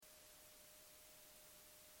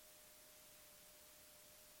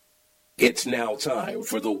It's now time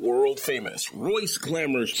for the world-famous Royce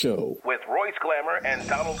Glamour Show with Royce Glamour and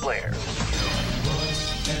Donald Blair.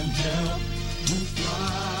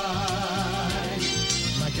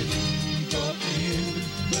 Like an eagle in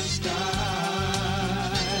the sky,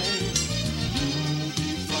 you'll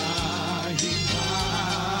be flying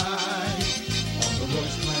high on the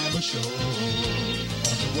Royce Glamour Show,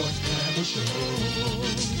 on the Royce Glamour Show.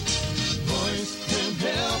 Royce can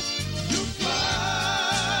help you fly.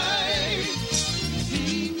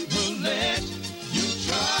 He will let you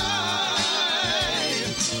try.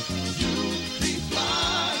 You'll be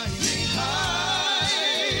flying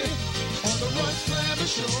high on the Royce Glamour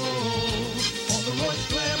Show, on the Royce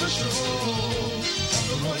Glamour Show, on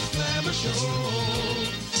the Royce Glamour Show,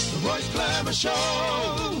 the Royce Glamour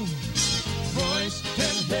Show. Royce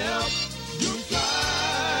can help you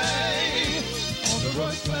fly on the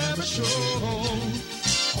Royce Glamour Show,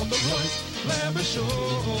 on the Royce Glamour Show.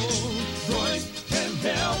 Royce can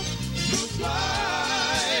help you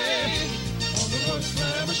fly on the Royce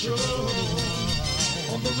Glamour Show,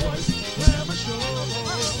 on the Royce Glamour Show.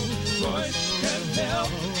 Royce can help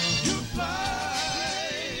you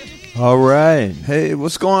fly. All right. Hey,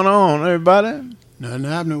 what's going on, everybody? Nothing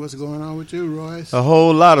happening. What's going on with you, Royce? A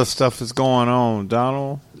whole lot of stuff is going on,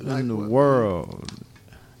 Donald, Like in the what? world.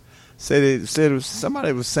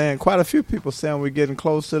 Somebody was saying, quite a few people saying we're getting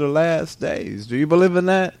close to the last days. Do you believe in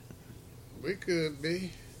that? We could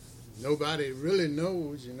be. Nobody really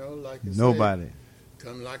knows, like you Nobody. said.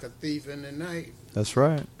 Come like a thief in the night. That's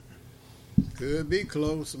right. Could be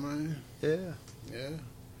close, man. Yeah. Yeah.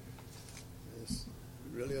 It's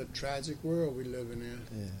really a tragic world we living in.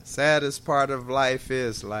 Yeah. Saddest part of life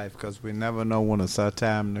is life because we never know when it's our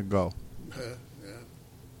time to go. Yeah.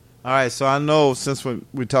 All right, so I know since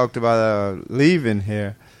we talked about leaving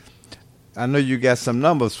here, I know you got some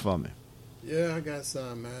numbers for me. Yeah, I got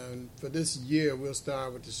some, man. For this year, we'll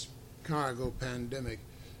start with the Chicago pandemic.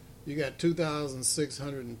 You got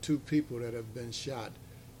 2,602 people that have been shot.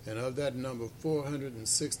 And of that number,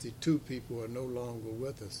 462 people are no longer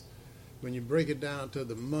with us. When you break it down to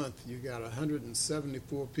the month, you got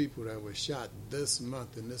 174 people that were shot this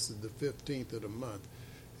month, and this is the 15th of the month.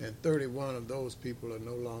 And 31 of those people are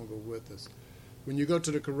no longer with us. When you go to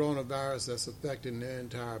the coronavirus that's affecting the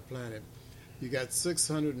entire planet, you got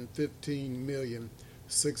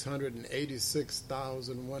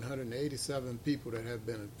 615,686,187 people that have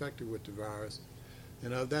been infected with the virus.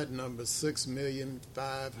 And of that number,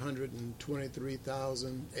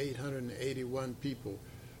 6,523,881 people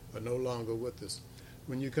are no longer with us.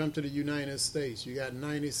 When you come to the United States, you got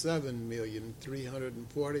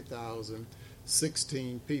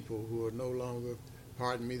 97,340,016 people who are no longer,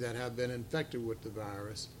 that have been infected with the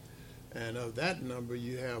virus. And of that number,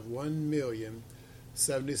 you have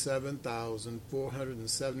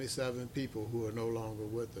 1,077,477 people who are no longer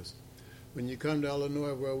with us. When you come to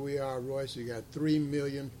Illinois, where we are, Royce, you got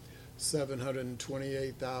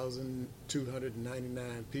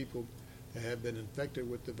 3,728,299 people that have been infected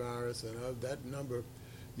with the virus, and of that number,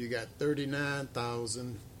 you got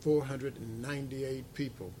 39,498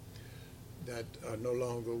 people that are no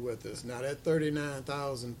longer with us. Now, that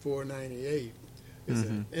 39,498 is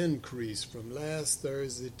an increase from last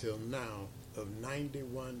Thursday till now of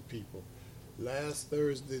 91 people. Last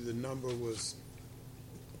Thursday, the number was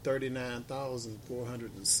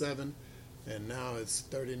 39,407, and now it's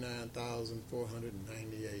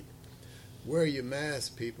 39,498. Wear your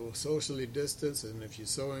mask, people. Socially distance, and if you're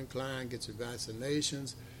so inclined, get your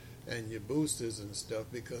vaccinations and your boosters and stuff,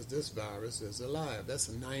 because this virus is alive. That's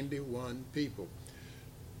 91 people.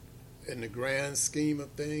 In the grand scheme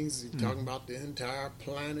of things, you're talking about the entire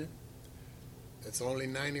planet, it's only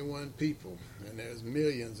 91 people, and there's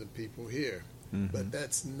millions of people here. But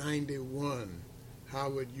that's 91. How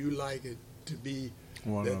would you like it to be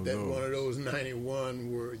one of those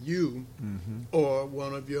 91 were you or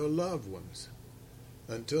one of your loved ones?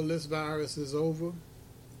 Until this virus is over,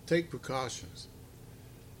 take precautions.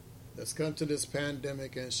 Let's come to this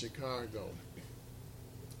pandemic in Chicago.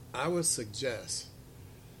 I would suggest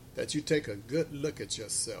that you take a good look at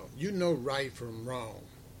yourself. You know right from wrong.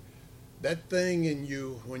 That thing in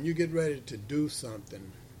you, when you get ready to do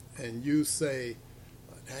something and you say,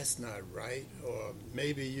 that's not right, or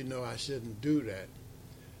maybe I shouldn't do that.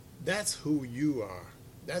 That's who you are.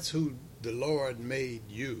 That's who the Lord made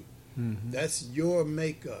you. That's your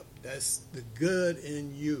makeup. That's the good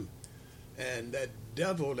in you. And that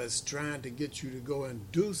devil that's trying to get you to go and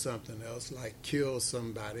do something else, like kill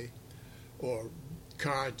somebody or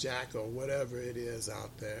carjack or whatever it is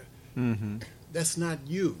out there, that's not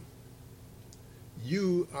you.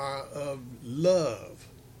 You are of love,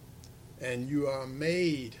 and you are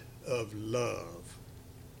made of love.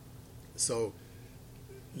 So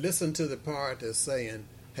listen to the part that's saying,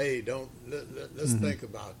 hey, let's think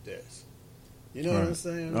about this. You know what I'm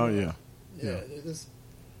saying? Oh, yeah. Yeah, just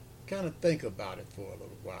kind of think about it for a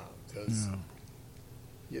little while, because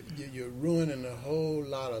you're ruining a whole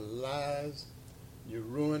lot of lives. You're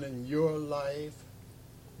ruining your life.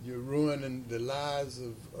 You're ruining the lives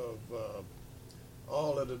of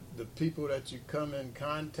all of the people that you come in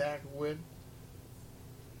contact with,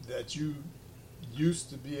 that you used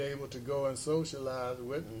to be able to go and socialize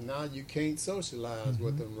with, and now you can't socialize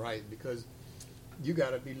with them right, because you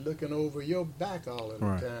got to be looking over your back all of the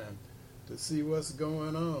time to see what's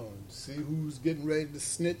going on, see who's getting ready to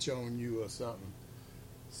snitch on you or something.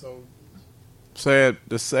 So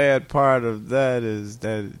the sad part of that is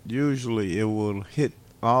that usually it will hit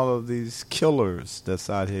all of these killers that's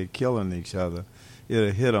out here killing each other.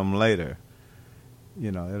 It'll hit them later.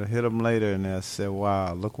 You know, it'll hit them later, and they'll say,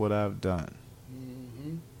 wow, look what I've done.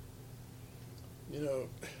 Mm-hmm. You know,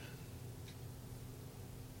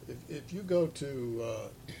 if you go to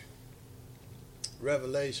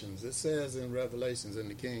Revelations, it says in Revelations, in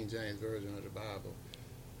the King James Version of the Bible,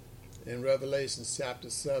 in Revelations chapter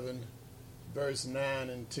 7, verse 9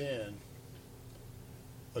 and 10,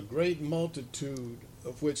 a great multitude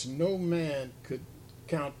of which no man could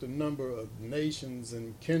count the number of nations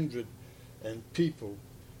and kindred and people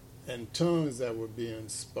and tongues that were being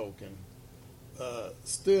spoken,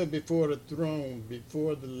 stood before the throne,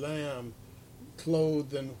 before the Lamb,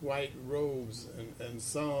 clothed in white robes and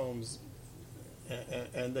psalms,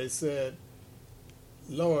 and they said,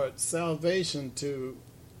 Lord, salvation to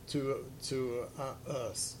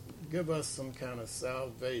us. Give us some kind of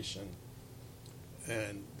salvation.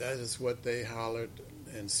 And that is what they hollered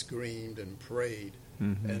and screamed and prayed.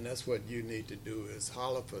 Mm-hmm. And that's what you need to do, is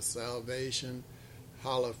holler for salvation,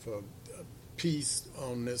 holler for peace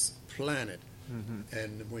on this planet. Mm-hmm.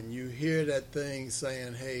 And when you hear that thing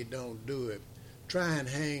saying, hey, don't do it, try and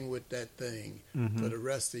hang with that thing for the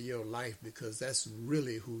rest of your life, because that's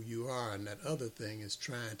really who you are, and that other thing is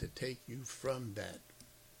trying to take you from that.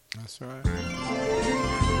 That's right.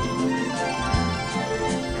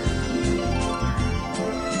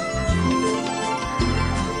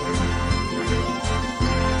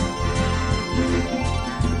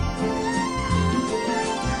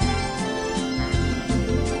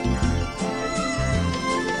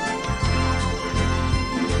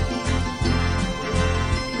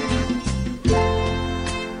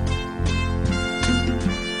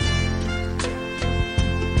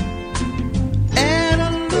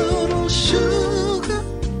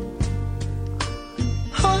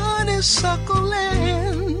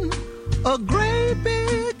 Suckling, a great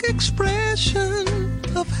big expression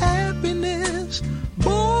of happiness,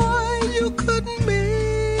 boy, you couldn't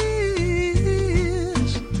miss.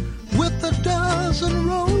 With a dozen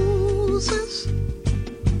roses,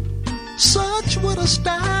 such would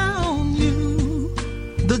astound you.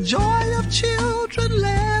 The joy of children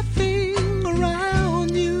laughing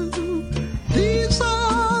around you. These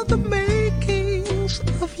are the makings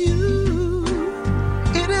of you.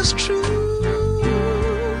 It is true,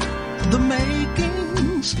 the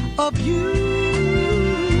makings of you.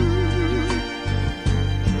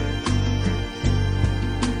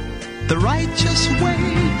 The righteous way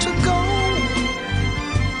to go,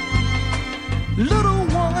 little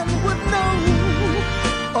one would know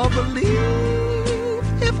or believe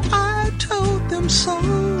if I told them so.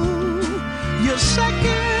 You're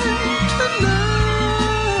second to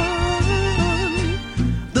none,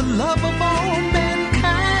 the love of all men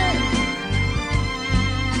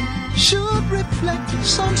should reflect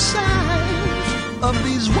some sign of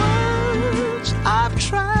these words I've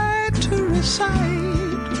tried to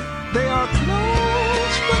recite. They are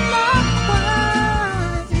close but not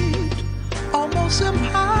quite, almost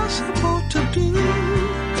impossible to do,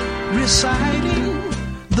 reciting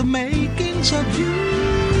the makings of you.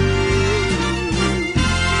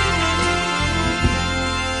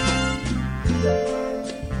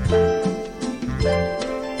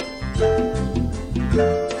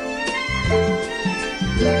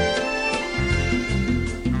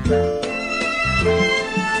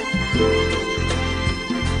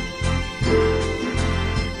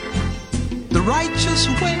 Righteous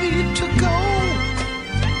way to go,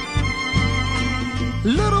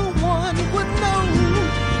 little one would know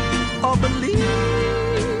or believe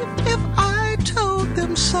if I told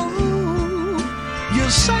them so. You're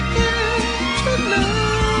second to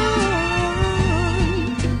none,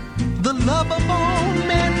 the love of all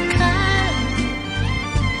mankind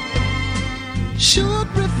should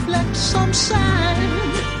reflect some sign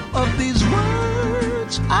of these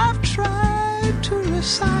words I've tried to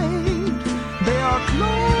recite.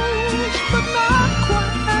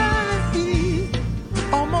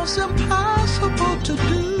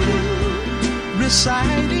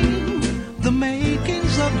 deciding the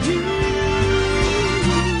makings of you.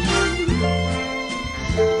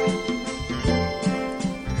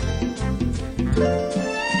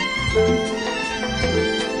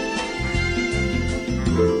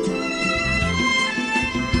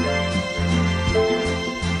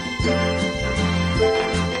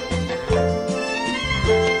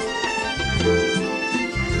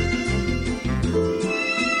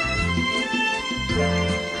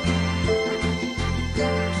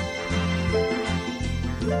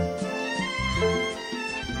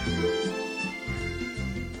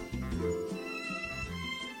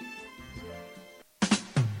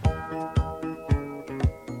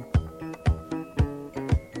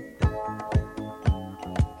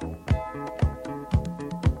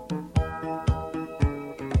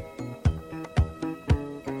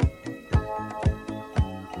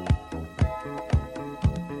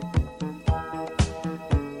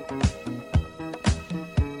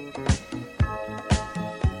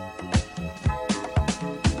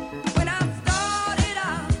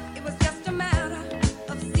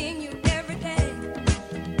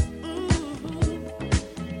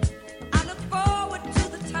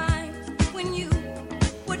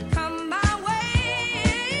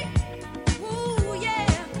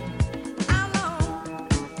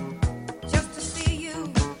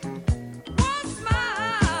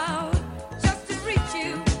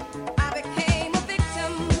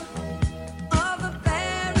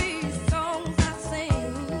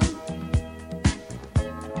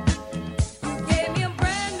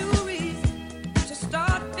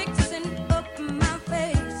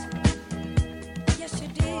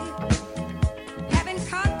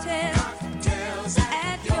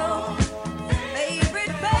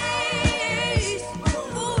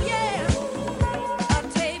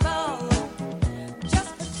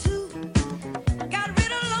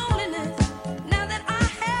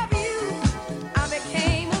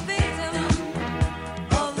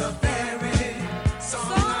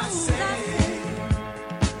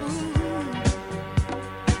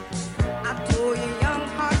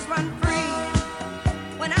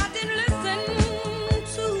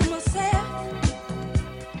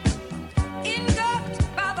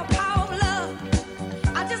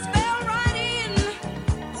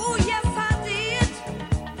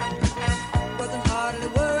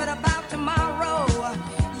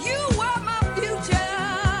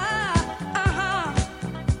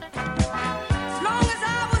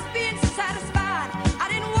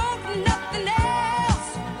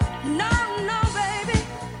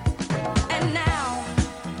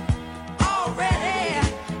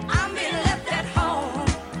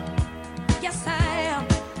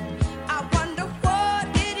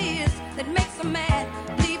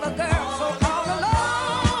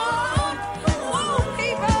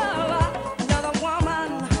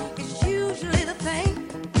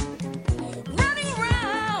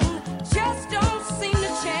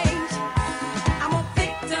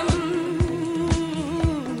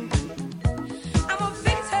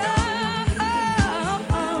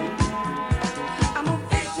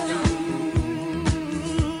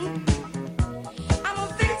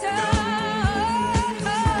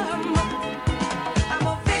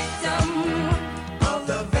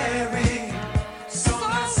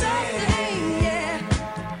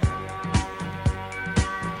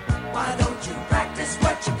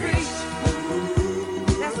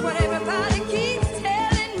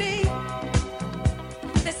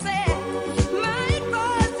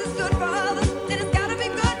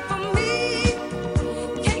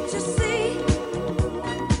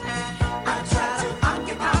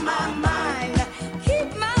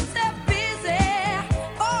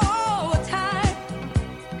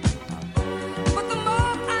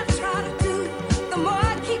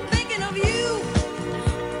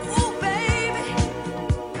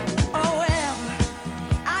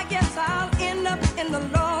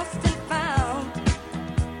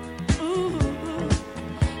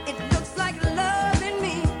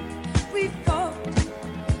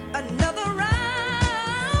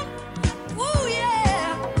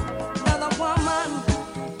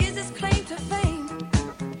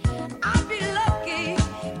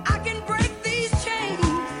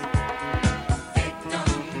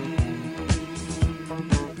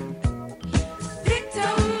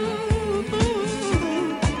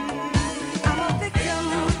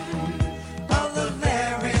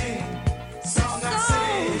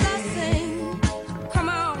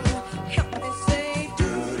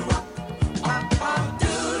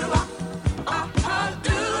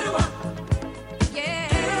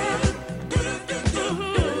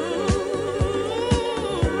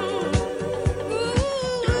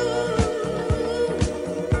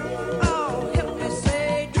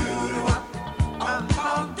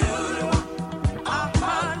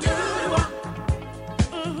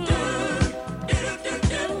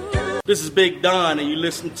 This is Big Don, and you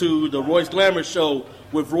listen to the Royce Glamour Show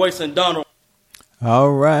with Royce and Donald.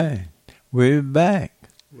 All right. We're back.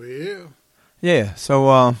 We're here. Yeah, so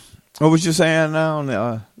what was you saying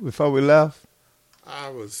now before we left? I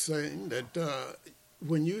was saying that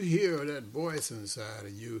when you hear that voice inside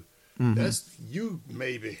of you, Mm-hmm. that's you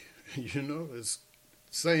maybe, it's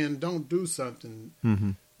saying don't do something Mm-hmm.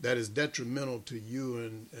 that is detrimental to you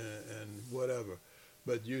and whatever.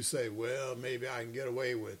 But you say, well, maybe I can get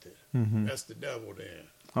away with it. Mm-hmm. That's the devil then.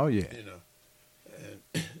 Oh, yeah.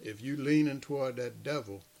 And if you leaning toward that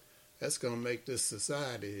devil, that's going to make this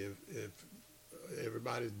society, if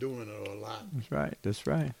everybody's doing it a lot. That's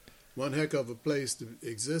right. One heck of a place to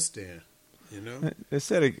exist in, They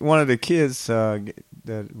said one of the kids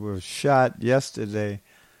that was shot yesterday,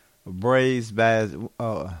 braised by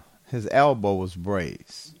his elbow was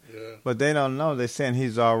braised. Yeah. But they don't know. They're saying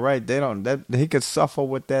he's all right. They don't. He could suffer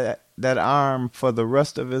with that arm for the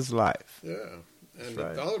rest of his life. Yeah. And That's the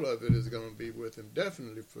right. thought of it is going to be with him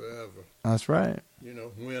definitely forever. That's right.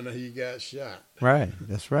 When he got shot. Right.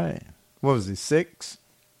 That's right. What was he, 6?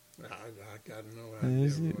 I got no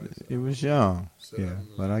idea. He was young. So, Yeah.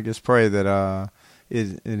 But I just pray that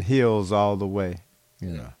it heals all the way.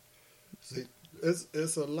 See,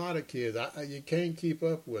 it's a lot of kids. You can't keep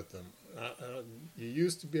up with them. You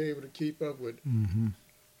used to be able to keep up with Mm-hmm.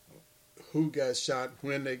 who got shot,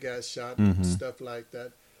 when they got shot, Mhm. stuff like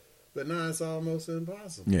that. But now it's almost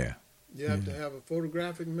impossible. Yeah. You have to have a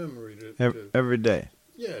photographic memory Every day.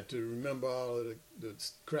 to remember all of the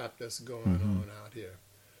crap that's going Mm-hmm. on out here.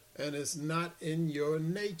 And it's not in your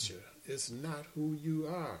nature. It's not who you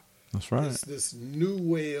are. That's right. It's this new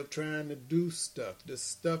way of trying to do stuff. This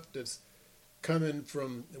stuff that's coming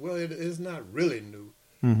from, well, it is not really new.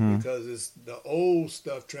 Mm-hmm. Because it's the old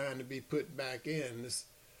stuff trying to be put back in. This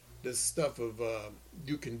stuff of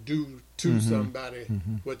you can do to Mhm. somebody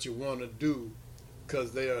Mhm. what you want to do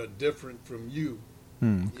because they are different from you.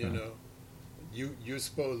 Okay. You're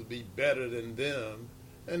supposed to be better than them,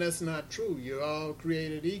 and that's not true. You're all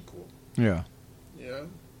created equal. Yeah. Yeah.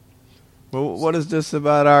 Well, what is this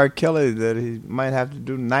about R. Kelly that he might have to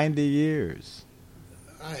do 90 years?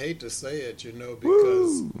 I hate to say it, because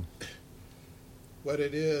Woo! what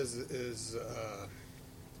it is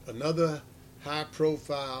another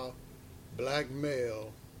high-profile black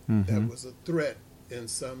male that Mhm. was a threat in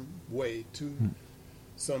some way to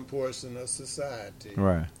some portion of society.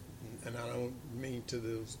 Right. And I don't mean to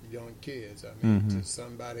those young kids. I mean Mhm. to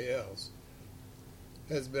somebody else.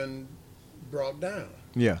 Has been brought down.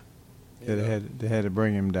 Yeah. You know? They had to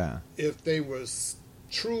bring him down. If they were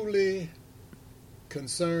truly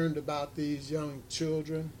concerned about these young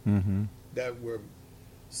children Mm-hmm. that were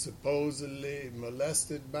supposedly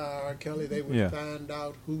molested by R. Kelly, they would Yeah. find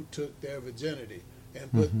out who took their virginity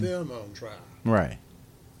and put them on trial. Right.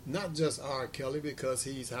 Not just R. Kelly, because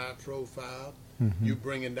he's high profile. Mhm. You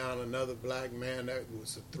bringing down another black man that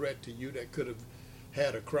was a threat to you, that could have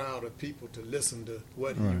had a crowd of people to listen to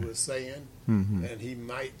what Right. he was saying, Mhm. and he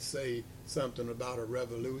might say something about a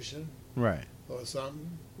revolution Right. or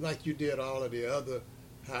something, like you did all of the other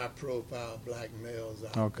high-profile black males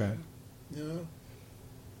out Okay. there.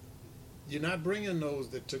 You're not bringing those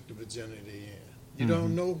that took the virginity in. You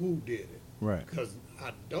don't know who did it, Right. because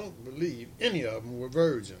I don't believe any of them were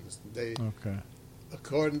virgins. They, Okay.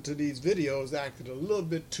 according to these videos, acted a little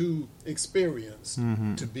bit too experienced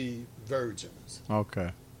Mhm. to be virgins.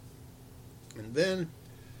 Okay. And then,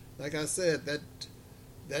 like I said,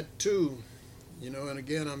 that too, and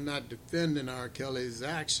again, I'm not defending R. Kelly's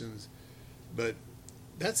actions, but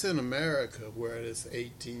that's in America where it's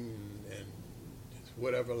 18 and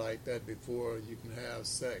whatever like that before you can have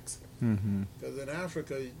sex. Mm-hmm. Because in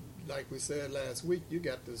Africa, like we said last week, you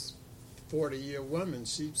got this 40-year woman.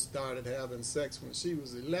 She started having sex when she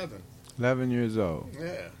was 11. 11 years old.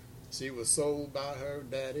 Yeah. She was sold by her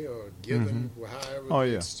daddy or given, however Oh,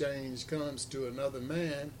 the yeah. exchange comes, to another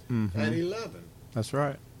man Mhm. at 11. That's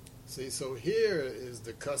right. See, so here is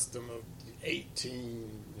the custom of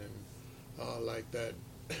 18 and all like that.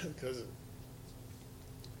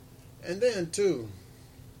 And then, too,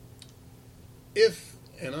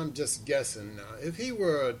 and I'm just guessing now, if he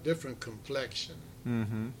were a different complexion,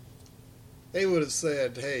 Mm-hmm. they would have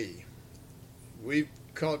said, hey, we've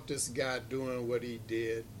caught this guy doing what he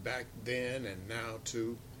did back then and now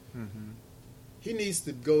too. Mm-hmm. He needs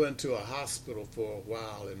to go into a hospital for a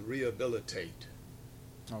while and rehabilitate,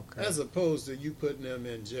 Okay. as opposed to you putting him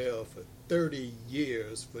in jail for 30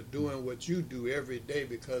 years for doing what you do every day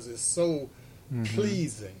because it's so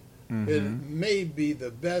pleasing. It may be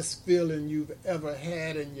the best feeling you've ever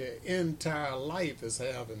had in your entire life is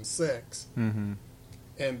having sex. Mm-hmm.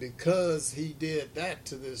 And because he did that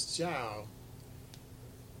to this child,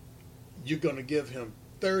 you're going to give him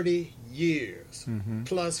 30 years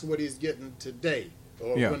plus what he's getting today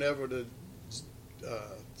or whenever the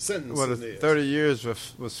sentencing is. 30 years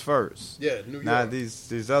was first. Yeah, New York. Now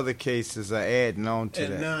these other cases are adding on to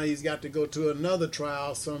that. And now he's got to go to another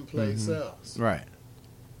trial someplace else. Right.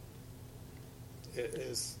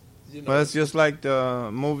 It's, you know. Well, it's just like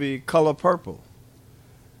the movie Color Purple.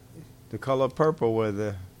 The Color Purple, where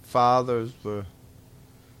the fathers were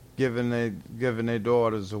giving their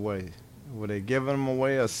daughters away. Were they giving them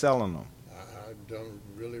away or selling them? I don't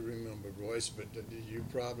really remember, Royce, but you're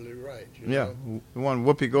probably right. You know? The one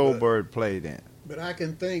Whoopi Goldberg played in. But I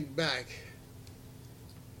can think back.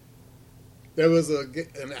 There was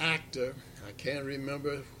an actor, I can't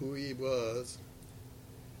remember who he was.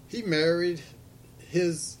 He married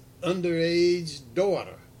his underage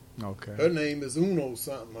daughter. Okay. Her name is Uno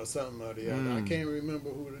something or the other. I can't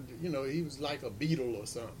remember who. He was like a Beatle or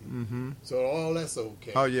something. So all that's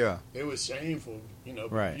okay. Oh yeah. It was shameful,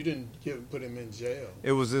 But right. you didn't put him in jail.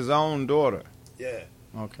 It was his own daughter. Yeah.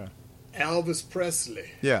 Okay. Alvis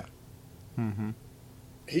Presley. Yeah.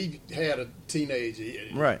 He had a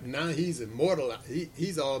teenager. Right. Now he's immortal.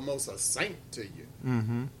 He's almost a saint to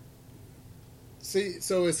you. See,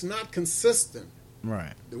 so it's not consistent.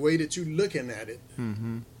 Right. The way that you're looking at it.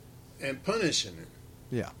 And punishing him.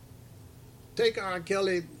 Yeah. Take R.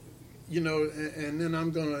 Kelly, and then I'm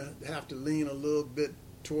going to have to lean a little bit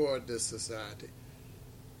toward this society.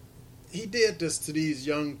 He did this to these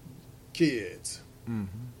young kids.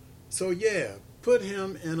 So, yeah, put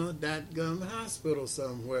him in a dadgum hospital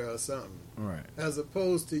somewhere or something. Right. As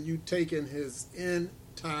opposed to you taking his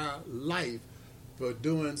entire life for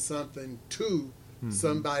doing something to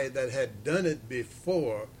somebody that had done it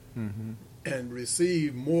before and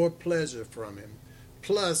received more pleasure from him.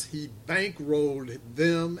 Plus, he bankrolled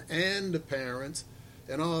them and the parents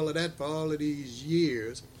and all of that for all of these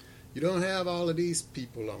years. You don't have all of these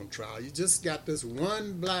people on trial. You just got this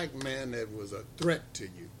one black man that was a threat to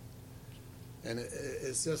you. And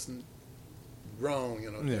it's just wrong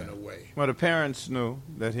in a way. Well, the parents knew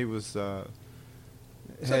that he was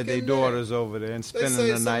had their daughters over there and spending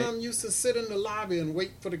the night. Some of them used to sit in the lobby and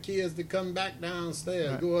wait for the kids to come back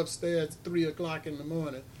downstairs, go upstairs 3 o'clock in the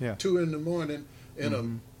morning, 2 in the morning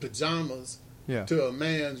in pajamas to a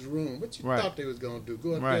man's room. What you thought they was going to do?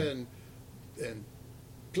 Go up there and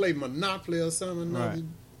play Monopoly or something? Another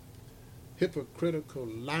hypocritical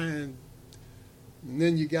line. And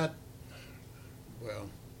then you got,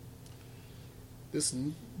 this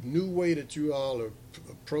new way that you all are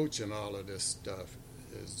approaching all of this stuff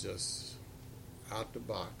is just out the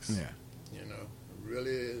box. Yeah. It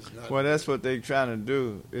really is not. Well, that's what they're trying to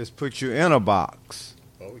do, is put you in a box.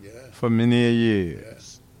 Oh, yeah. For many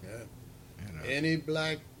years. Yeah. Any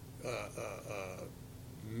black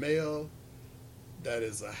male that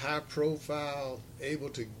is a high profile, able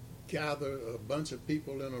to gather a bunch of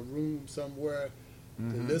people in a room somewhere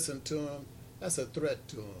to listen to him, that's a threat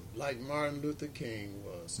to him, like Martin Luther King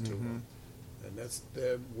was to him. And that's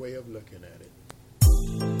their way of looking at it.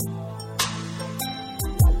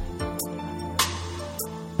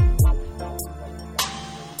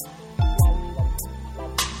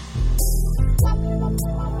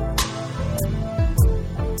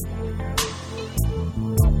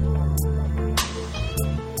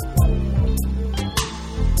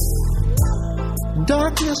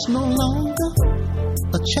 Darkness no longer,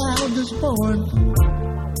 a child is born.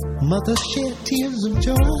 Mother shed tears of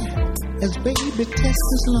joy as baby tests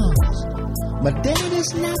his lungs. But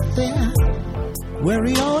daddy's not there where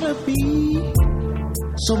he ought to be.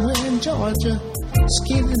 Somewhere in Georgia,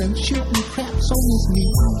 skinning and shooting craps on his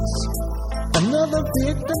knees. Another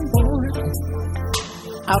victim born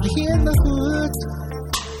out here in the hood.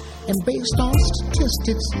 And based on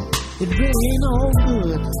statistics, it really ain't all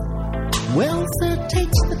good. Welfare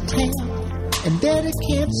takes the tab, and daddy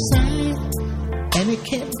can't sign, and it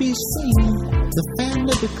can't be seen. The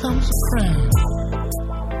family becomes a crime.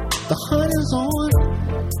 The hunt is on,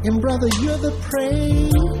 and brother, you're the prey.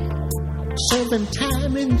 Serving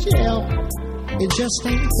time in jail, it just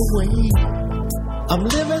ain't the way. I'm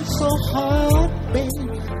living so hard, babe,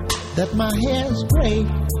 that my hair's gray.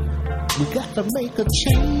 We got to make a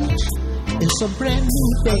change. It's a brand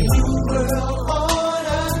new day. A new world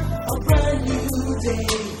order, a brand new day.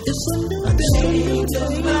 It's a new change of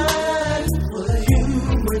mind for the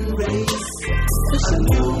human race. It's a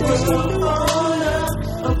new world order,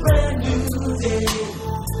 a brand new day.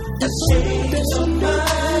 It's a change of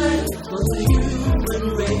mind for the human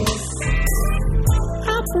race.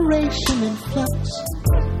 Operation in flux,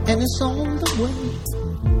 and it's on the way.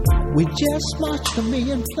 We just marched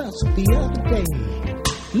 1,000,000 plus the other day.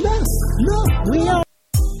 Look, we are.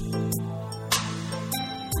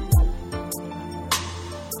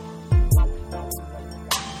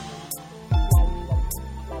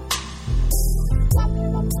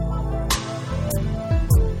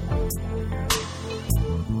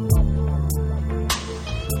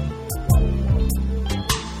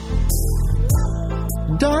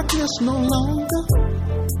 Darkness no longer,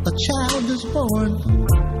 a child is born.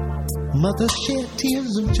 Mother shed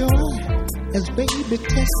tears of joy as baby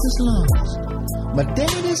tests his lungs. But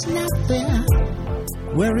daddy's not there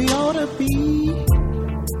where he ought to be.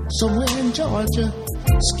 Somewhere in Georgia,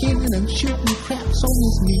 skinning and shooting craps on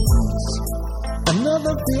his knees.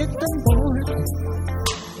 Another victim born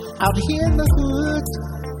out here in the hood.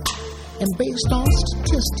 And based on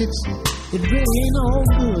statistics, it really ain't all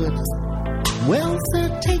good.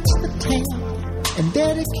 Welfare takes the tab, and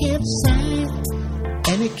daddy can't sign,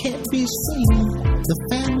 and it can't be seen. The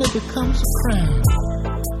family becomes a crime.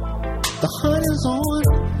 The hunt is on,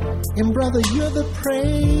 and brother, you're the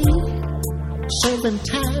prey. Serving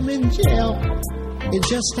time in jail, it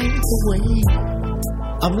just ain't the way.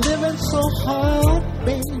 I'm living so hard,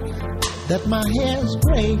 babe, that my hair's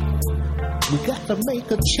gray. We got to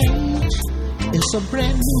make a change. It's a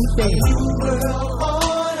brand new day. A new world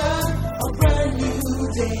order, a brand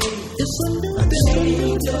new day. It's a new day.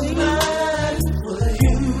 Change of mind for the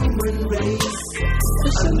human race.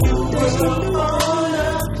 It's a new world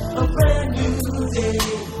order, a brand new day.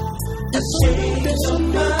 A change of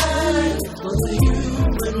mind for the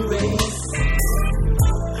human race.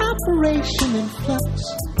 Operation in flux,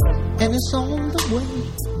 and it's on the way.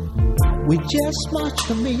 We just marched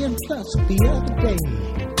 1,000,000 plus the other day.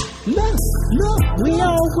 Look, we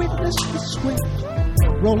all witnessed the sweat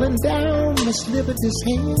rolling down Miss Liberty's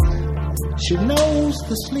head. She knows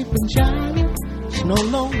the sleeping giant is no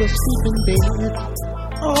longer sleeping dead.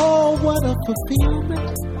 Oh, what a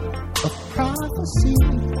fulfillment of prophecy.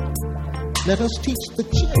 Let us teach the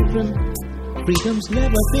children freedom's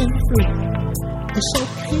never been free. It's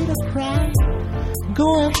okay to cry, go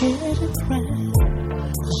ahead and cry.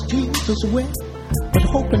 'Cause Jesus wept, but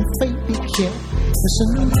hope and faith be kept. It's a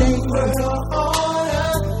new day. World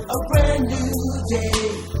order, a brand new day.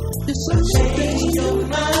 It's a change of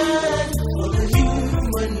mind for the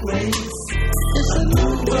human race. It's a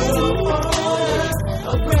new world order,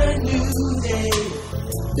 a brand new day.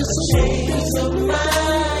 It's a change of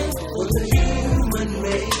mind for the human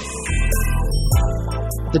race.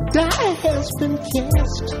 The die has been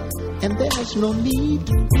cast, and there's no need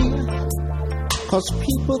to fear. 'Cause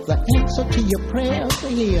people, the answer to your prayers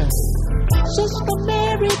are here. Sister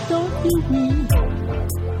Mary, don't you weep.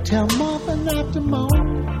 Tell mother not to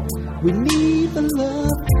moan. We need the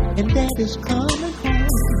love, and Daddy's coming home.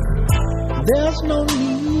 There's no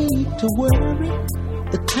need to worry.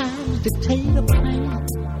 The times dictate a plan.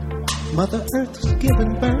 Mother Earth has given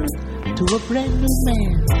birth to a brand new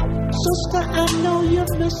man. Sister, I know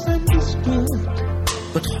you're misunderstood,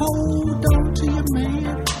 but hold on to your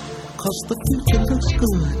man. 'Cause the future looks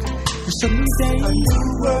good. It's a new day. A new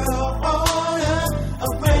world order,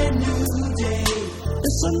 a brand new day.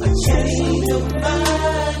 It's a change of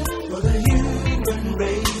mind for the human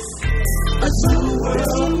race. A new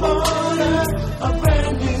world order, a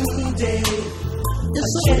brand new day.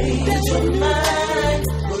 It's a change of mind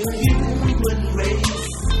for the human race.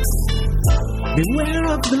 Beware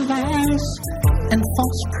of the lies and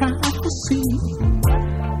false prophecy.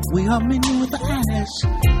 We are many with eyes,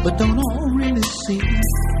 but don't all really see.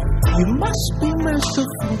 You must be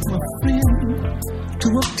merciful, my friend, to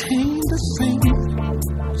obtain the same.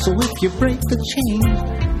 So if you break the chain,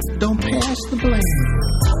 don't pass the blame.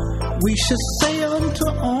 We should say unto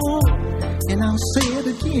all, and I'll say it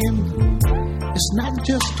again, it's not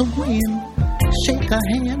just to win. Shake a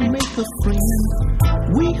hand, make a friend.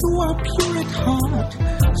 We who are pure at heart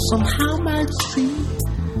somehow might see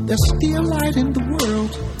there's still light in the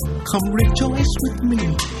world. Come rejoice with me.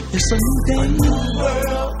 It's a new day. A new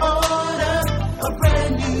world order, a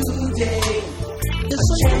brand new day. It's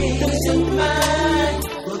a change of mind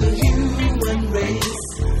for the human race.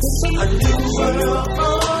 A new world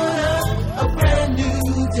order, a brand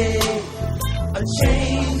new day. A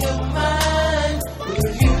change of mind for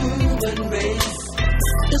the human race.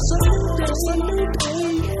 It's a new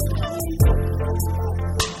day.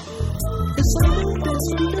 It's a new day. It's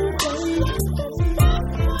a new day.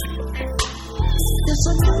 It's a new day. It's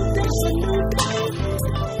a new day, it's a new day.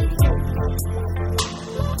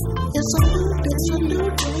 It's a new day, it's a new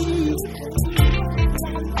day.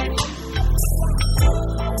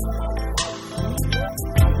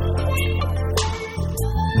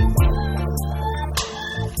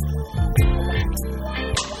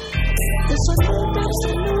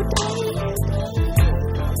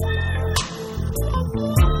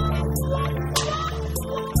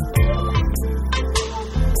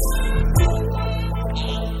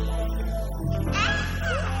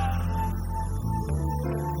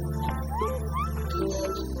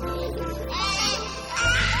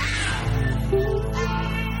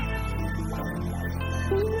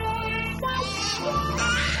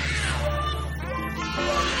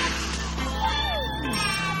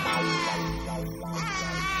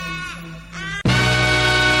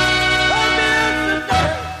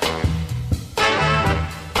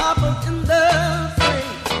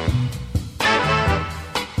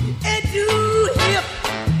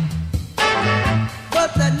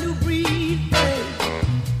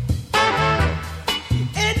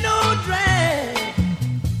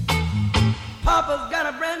 Papa's got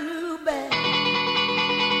a brand new bag.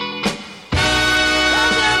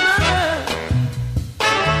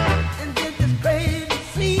 And did this crazy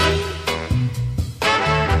scene.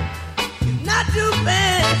 He's not too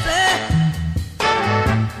fancy,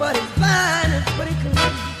 but his fine is pretty clean.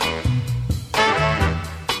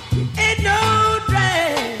 He ain't no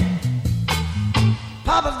drag.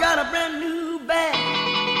 Papa's got a brand new bag.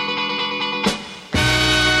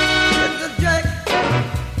 It's a jack.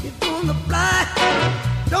 He's doing the fly.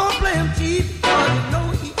 Don't play him cheap, cause you know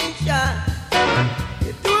he ain't shy.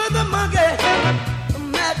 He's doing the monkey, the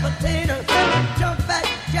mashed potato, jump back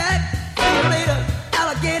jack, see you later,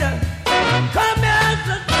 alligator. Come here,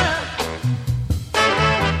 sister.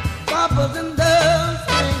 Papa's in the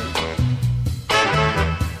swing.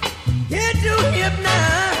 Get you hip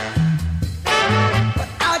now, but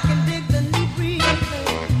I can dig the new breathing.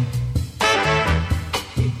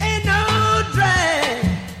 He ain't no drag.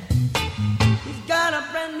 He's got a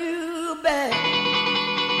brand new bag.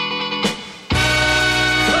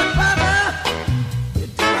 Good Papa, you're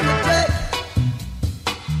doing the jack.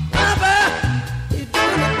 Papa, you're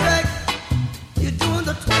doing the jack. You're doing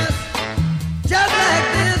the twist. Just like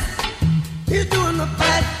this. He's doing the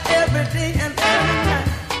flat every day and every night.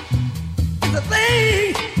 It's a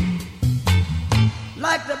thing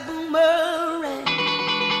like the boomerang.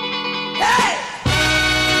 Hey!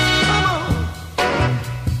 Come on.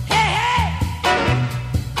 Hey, hey!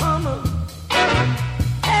 Come on.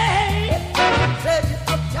 Hey! Said you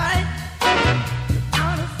uptight. You're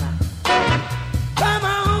out of sight. Come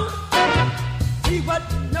on. See what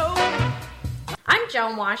you know. I'm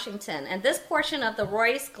Joan Washington, and this portion of the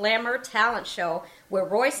Royce Glamour Talent Show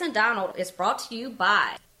with Royce and Donald is brought to you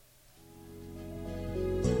by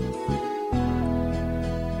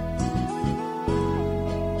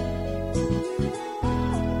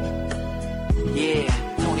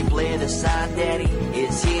Yeah, Tony Blair, the sign daddy,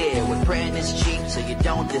 is here with print is cheap so you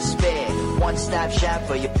don't despair. One-stop shop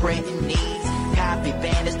for your printing needs. Copy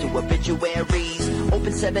banners to obituaries.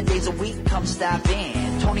 Open 7 days a week, come stop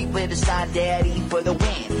in. Tony Blair, the sign daddy for the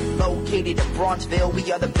win. Located in Bronxville, we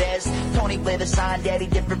are the best. Tony Blair, the sign daddy,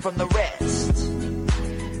 different from the rest.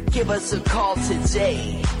 Give us a call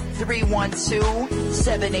today.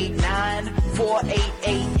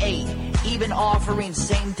 312-789-4888. Even offering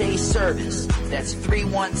same-day service. That's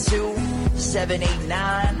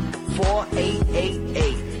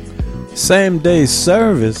 312-789-4888. Same day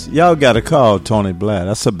service? Y'all got to call Tony Blair.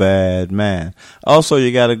 That's a bad man. Also,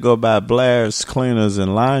 you got to go by Blair's Cleaners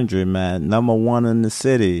and Laundry, man. Number 1 in the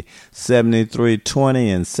city,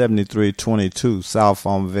 7320 and 7322 South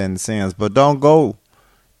on Vincennes. But don't go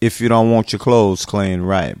if you don't want your clothes clean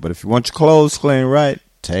right. But if you want your clothes clean right,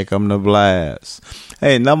 take them to Blair's.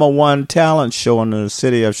 Hey, number 1 talent show in the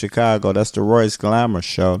city of Chicago. That's the Royce Glamour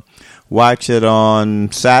Show. Watch it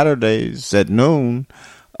on Saturdays at noon.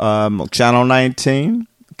 Channel 19,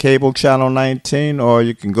 cable channel 19, or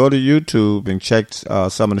you can go to YouTube and check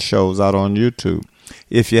some of the shows out on YouTube.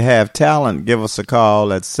 If you have talent, give us a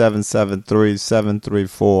call at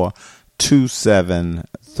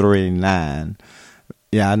 773-734-2739.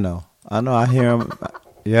 Yeah, I know. I hear them.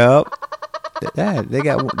 Yep. Yeah,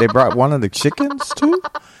 they brought one of the chickens too.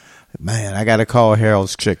 Man, I got to call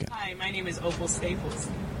Harold's Chicken. Hi, my name is Opal Staples,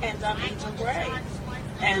 and I'm Angel Gray.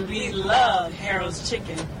 And we love Harold's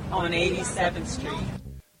Chicken on 87th Street.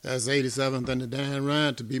 That's 87th and the Dan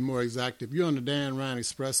Ryan, to be more exact. If you're on the Dan Ryan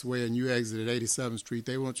Expressway and you exit at 87th Street,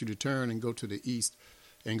 they want you to turn and go to the east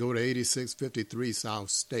and go to 8653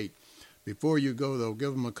 South State. Before you go, though,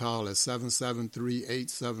 give them a call at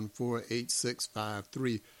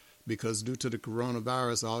 773-874-8653, because due to the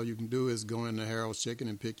coronavirus, all you can do is go into Harold's Chicken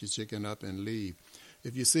and pick your chicken up and leave.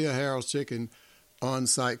 If you see a Harold's Chicken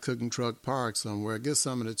on-site cooking truck parked somewhere, get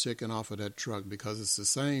some of the chicken off of that truck, because it's the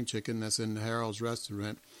same chicken that's in the Harold's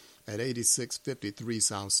restaurant at 8653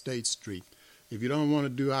 South State Street. If you don't want to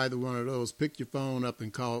do either one of those, pick your phone up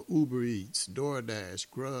and call Uber Eats, DoorDash,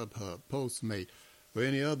 Grubhub, Postmate, or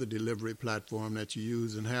any other delivery platform that you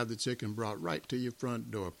use, and have the chicken brought right to your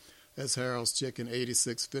front door. That's Harold's Chicken,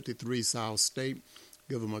 8653 South State.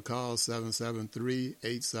 Give them a call,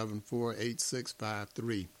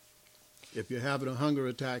 773-874-8653. If you're having a hunger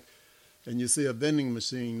attack and you see a vending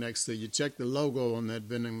machine next to you, check the logo on that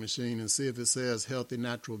vending machine and see if it says Healthy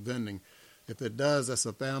Natural Vending. If it does, that's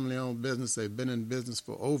a family-owned business. They've been in business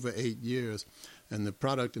for over 8 years, and the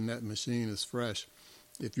product in that machine is fresh.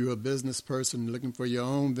 If you're a business person looking for your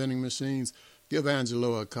own vending machines, give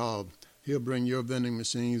Angelo a call. He'll bring your vending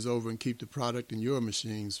machines over and keep the product in your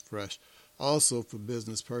machines fresh. Also, for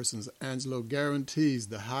business persons, Angelo guarantees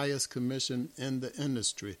the highest commission in the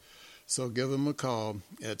industry. So give them a call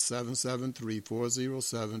at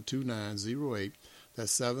 773-407-2908.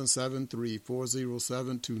 That's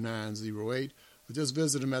 773-407-2908. Or just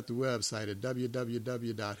visit them at the website at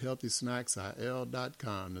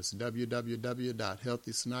www.healthysnacksil.com. That's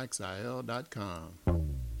www.healthysnacksil.com.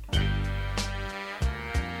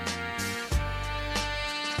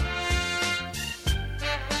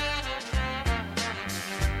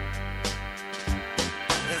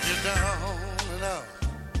 If you're down and out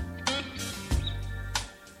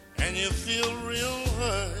and you feel real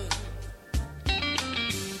hurt,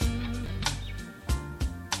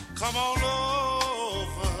 come on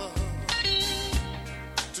over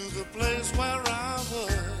to the place where I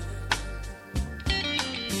was,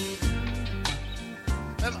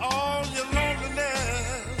 and all your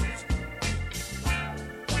loneliness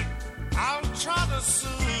I'll try to soothe.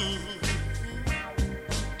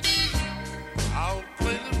 I'll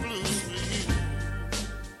play the blues for you.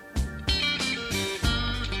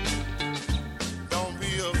 Don't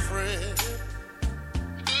be afraid.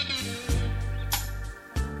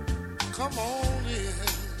 Come on in.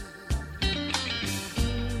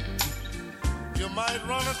 You might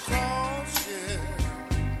run across,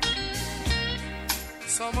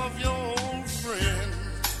 some of your old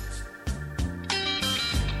friends.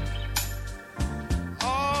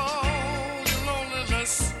 All your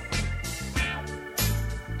loneliness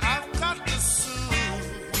I've got to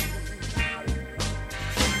soothe.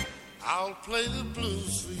 I'll play the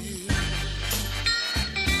blues for you.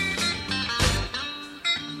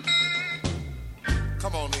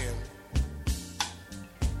 Come on in.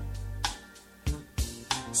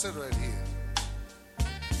 Sit right here.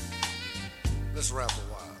 Let's rap a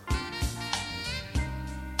while.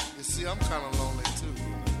 You see, I'm kind of lonely too.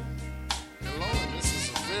 And loneliness is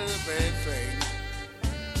a very bad thing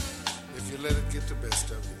if you let it get the best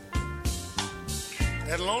of you.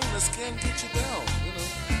 And loneliness can get you down, you know.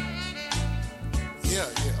 Yeah.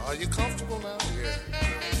 Are you comfortable now? Yeah.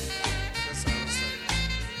 That's how I say.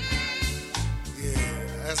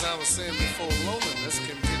 Yeah. As I was saying before, loneliness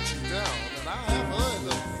can get you down. And I have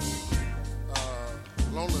heard of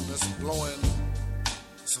loneliness blowing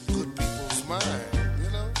some good people's mind, you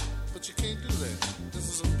know. But you can't do that. This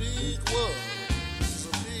is a big world. This is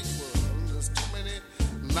a big world. There's too many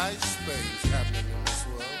nice things happening in this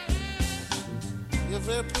world. You're a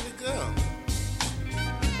very pretty girl.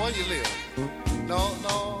 Where you live? No.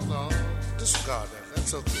 Disregard that.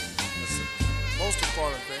 That's okay. That's the most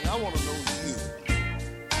important thing. I want to know you.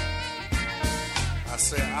 I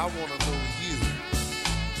say I want to know you.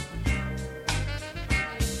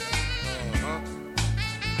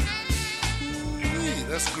 Ooh,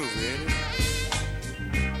 that's groovy, ain't it?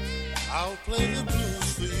 I'll play the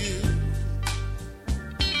blues for you.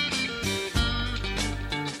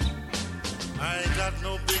 I ain't got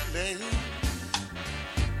no big name.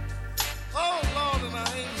 Oh, Lord, and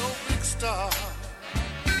I ain't no big star.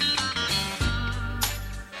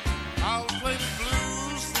 I'll play the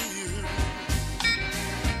blues for you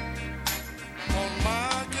on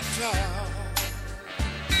my guitar.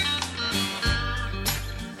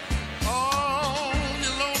 Oh,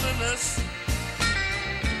 your loneliness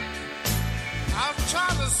I've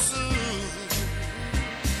tried to soothe.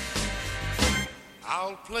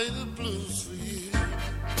 I'll play the blues for you.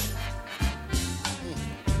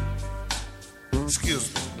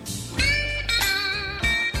 Excuse me.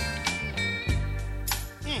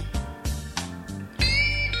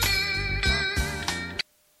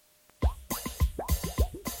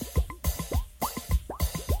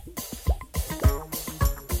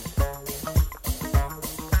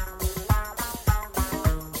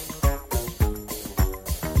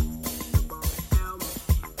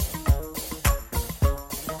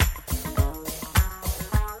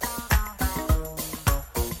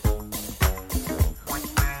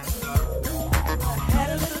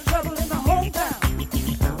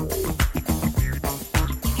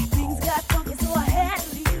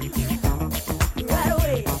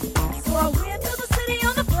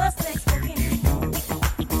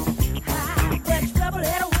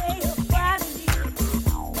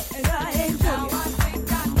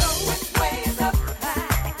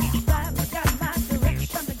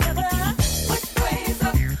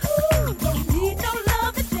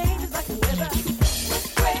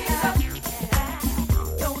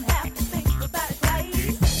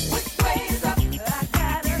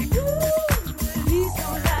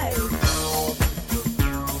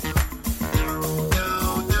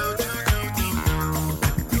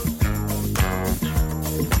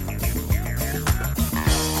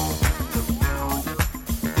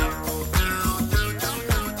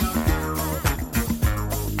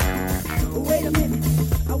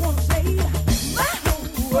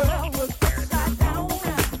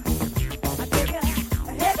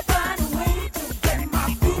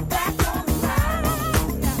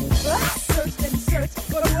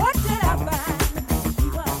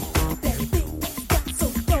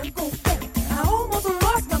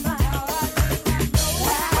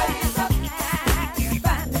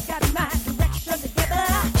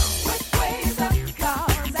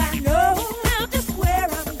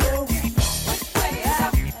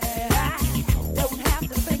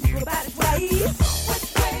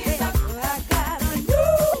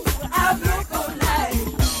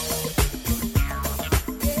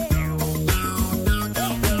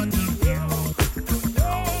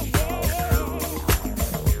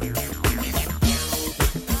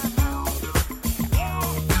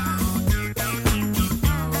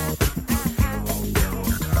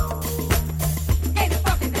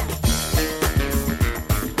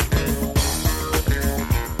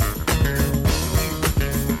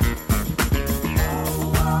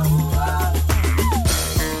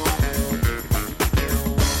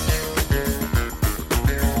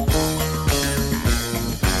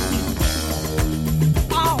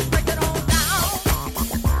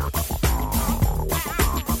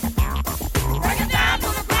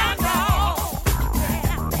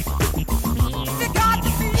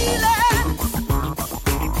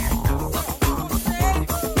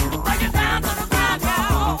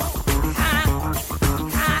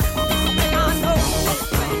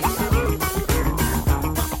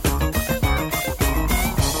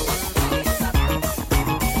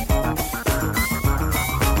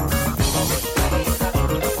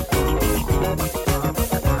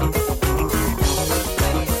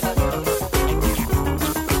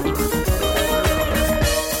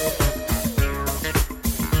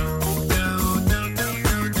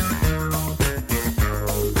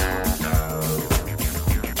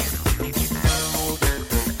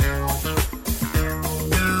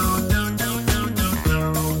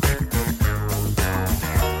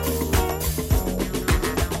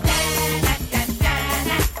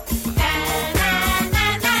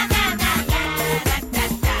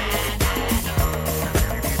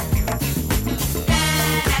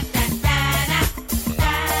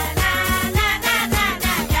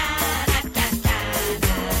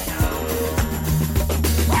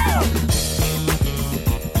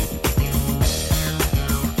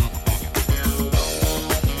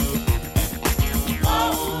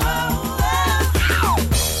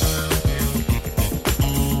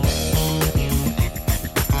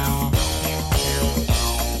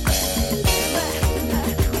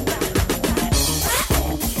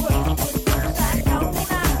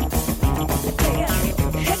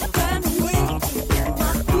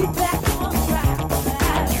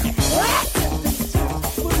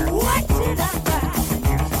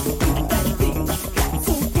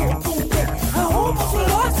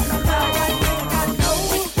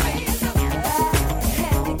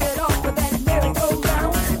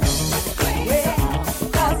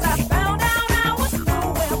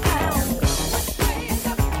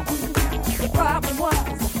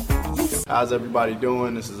 How's everybody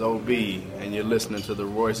doing? This is OB, and you're listening to the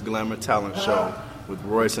Royce Glamour Talent Show with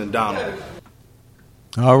Royce and Donald.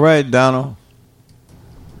 All right, Donald.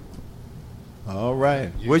 All right.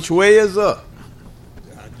 Which way is up?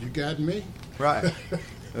 You got me? Right.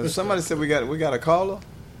 Somebody said we got a caller?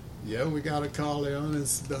 Yeah, we got a caller on.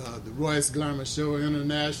 It's the Royce Glamour Show.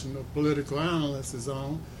 International political analyst is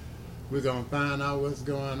on. We're going to find out what's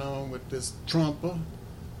going on with this Trumper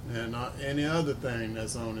and any other thing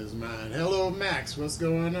that's on his mind. Hello, Max. What's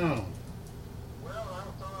going on? Well, I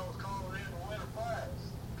thought I was calling in to win a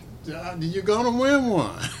prize. You're going to win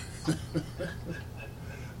one.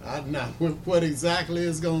 Now, what exactly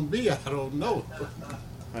it's going to be, I don't know.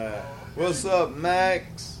 What's up,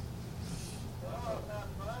 Max?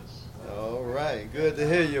 All right. Good to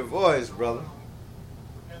hear your voice, brother.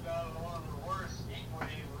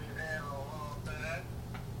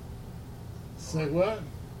 Say what?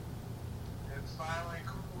 It's finally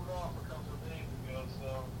cooled off a couple of days ago,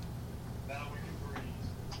 so now we can breathe.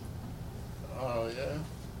 Oh, yeah?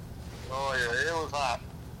 Oh, yeah, it was hot.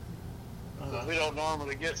 We don't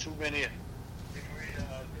normally get too many days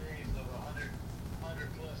of 100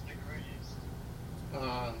 plus degrees.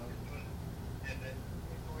 Uh-huh. And then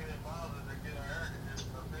we didn't bother to get our air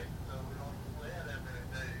conditioner fixed, so we don't usually have that many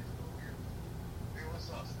days. So we were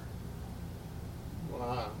suffering.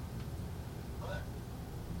 Wow. But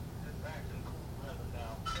it's back to cool weather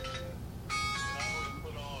now. And I always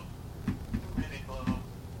put on too many clothes.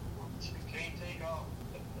 You can't take off.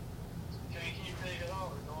 You can't keep taking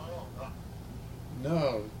off. It don't help, huh?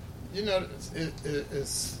 No. You know,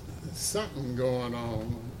 it's something going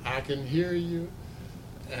on. I can hear you,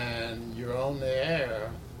 and you're on the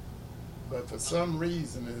air, but for some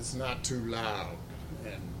reason it's not too loud.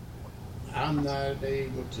 And I'm not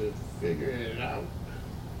able to figure it out.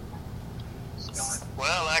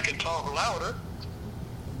 Well, I can talk louder.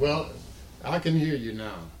 Well, I can hear you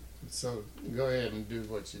now. So go ahead and do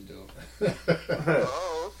what you do.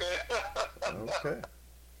 Oh, okay. Okay.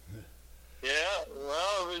 Yeah,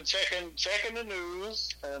 well, I've been checking the news,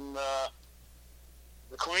 and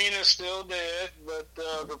the Queen is still dead, but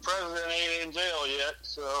the president ain't in jail yet,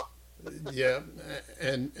 so. Yeah,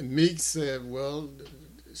 and Meek said, well,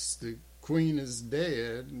 the Queen is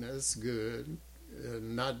dead, and that's good.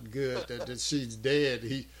 Not good that she's dead.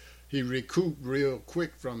 He recouped real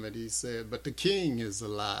quick from it, he said, but the king is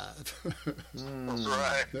alive. That's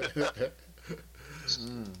right.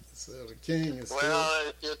 So the king is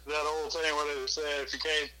well, it's that old thing where they said if you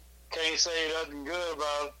can't say nothing good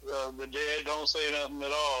about the dead, don't say nothing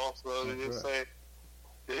at all. So they just say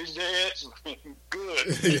he's dead,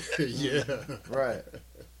 good. Yeah, right.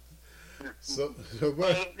 So what?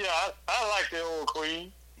 But, yeah, I like the old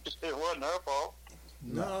Queen. It wasn't her fault.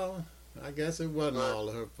 No, I guess it wasn't all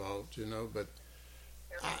her fault, you know. But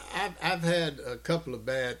I've had a couple of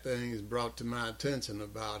bad things brought to my attention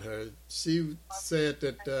about her. She said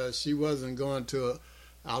that she wasn't going to,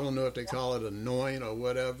 I don't know if they call it anoint or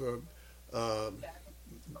whatever, the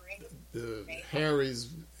Harry's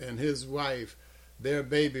and his wife, their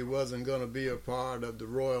baby wasn't going to be a part of the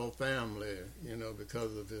royal family, you know,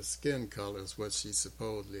 because of his skin color, is what she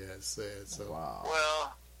supposedly has said. So, wow.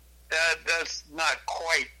 Well, that's not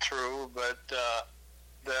quite true, but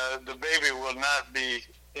the baby will not be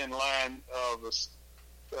in line of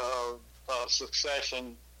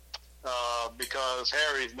succession because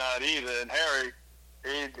Harry's not either. And Harry,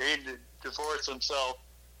 he divorced himself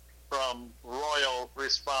from royal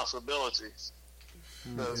responsibilities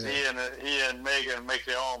because he and Meghan make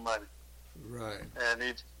their own money. Right. And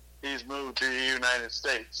he's moved to the United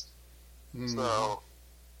States. Mm-hmm. So,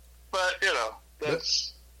 but you know,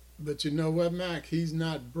 that's. But you know what, Mac? He's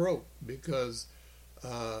not broke because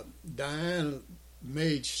Diana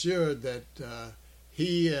made sure that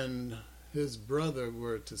he and his brother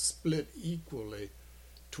were to split equally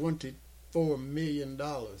 $24 million.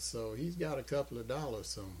 So he's got a couple of dollars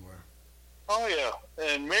somewhere. Oh yeah,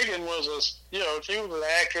 and Meghan was she was an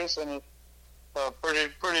actress and a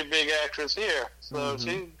pretty big actress here. So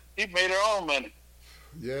she made her own money.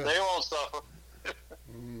 Yeah, they won't suffer.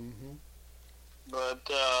 But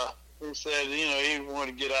he said, he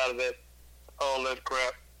wanted to get out of all that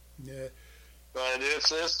crap. Yeah. But it's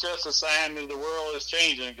just a sign that the world is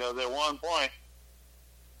changing because at one point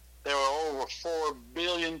there were over 4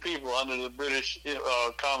 billion people under the British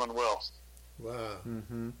Commonwealth. Wow.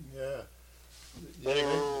 Mm-hmm. Yeah. They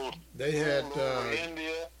ruled. They had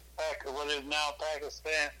India, what is now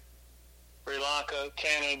Pakistan, Sri Lanka,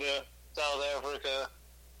 Canada, South Africa,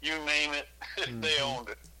 you name it, they owned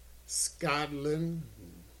it. Scotland.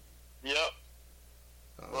 Yep.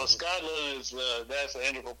 Well, Scotland is that's an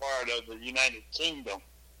integral part of the United Kingdom.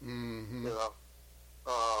 Mm-hmm.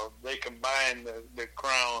 They combined the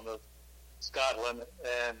crown of Scotland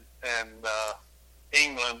and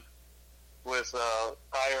England with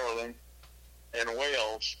Ireland and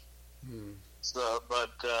Wales. Mm. So,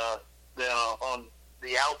 but then on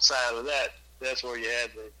the outside of that, that's where you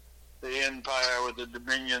had the empire with the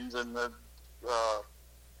dominions and the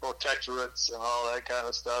protectorates and all that kind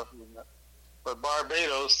of stuff. But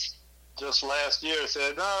Barbados just last year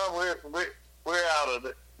said, "No, we're out of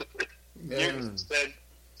it." You said,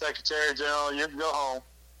 Secretary General, you can go home.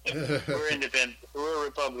 We're independent. We're a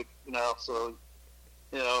republic now, so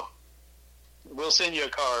we'll send you a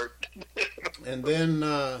card. And then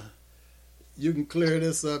you can clear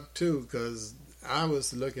this up too, because I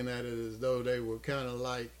was looking at it as though they were kind of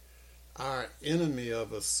like our enemy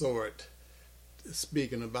of a sort.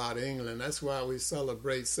 Speaking about England, that's why we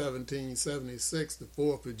celebrate 1776, the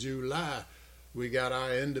 4th of July. We got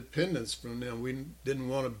our independence from them. We didn't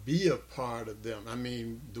want to be a part of them. I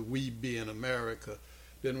mean, the we being America,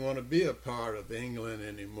 didn't want to be a part of England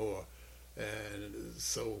anymore. And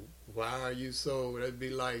so why are you so, that'd be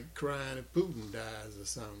like crying if Putin dies or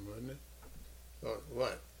something, wouldn't it? Or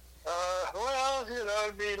what? Well,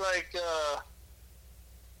 it'd be like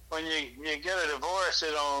when you get a divorce,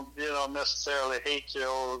 you don't necessarily hate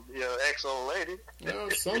your ex-old lady. No,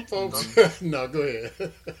 some folks... No, go ahead.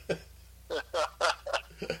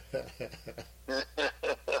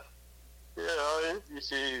 You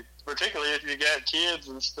see, particularly if you got kids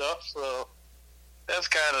and stuff, so that's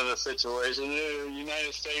kind of the situation. The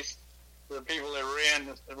United States, the people that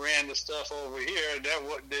ran the stuff over here,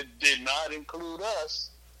 that did not include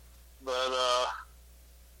us, but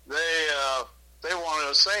they wanted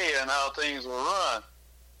a say in how things were run.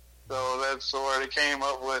 So that's where they came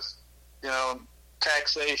up with,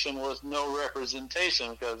 taxation with no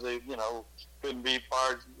representation, because they, couldn't be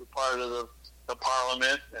part of the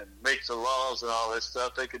parliament and make the laws and all this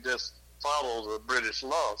stuff. They could just follow the British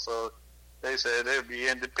law. So they said they'd be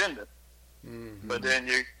independent. Mm-hmm. But then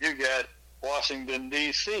you got Washington,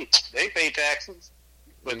 D.C. They pay taxes,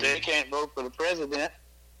 but they can't vote for the president.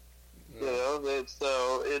 It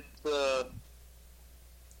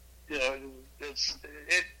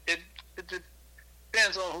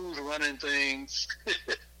depends on who's running things.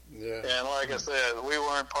 Yeah. And like I said, we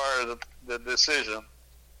weren't part of the decision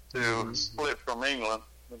to split from England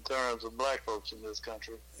in terms of black folks in this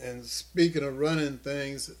country. And speaking of running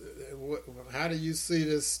things, how do you see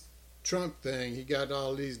this Trump thing? He got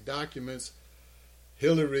all these documents.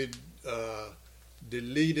 Hillary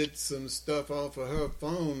deleted some stuff off of her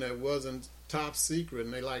phone that wasn't top secret,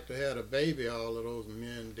 and they like to have a baby, all of those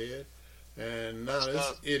men did. And now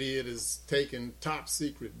this idiot is taking top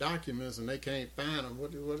secret documents and they can't find them.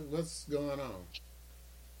 What's going on?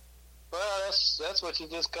 Well, that's what you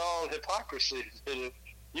just call hypocrisy. You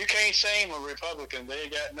can't shame a Republican. They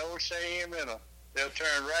got no shame in them. They'll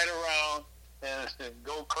turn right around and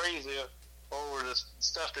go crazy over the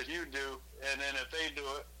stuff that you do. And then if they do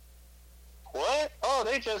it, what? Oh,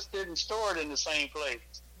 they just didn't store it in the same place.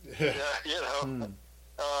 It's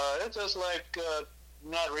just like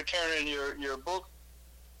not returning your book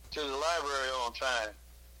to the library on time.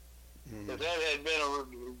 If that had been a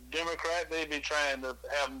Democrat, they'd be trying to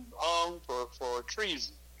have him hung for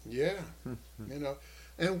treason. Yeah,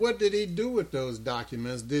 And what did he do with those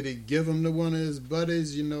documents? Did he give them to one of his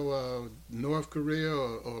buddies, North Korea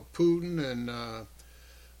or Putin? And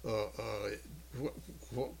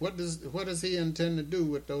what does he intend to do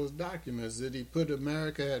with those documents? Did he put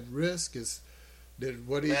America at risk? Did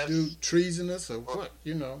what he do treasonous or what?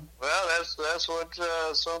 Well, that's what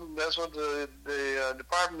the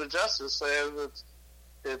Department of Justice says.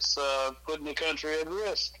 It's putting the country at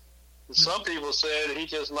risk. Some people said he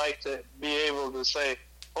just liked to be able to say,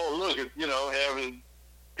 "Oh, look, having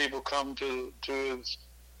people come to his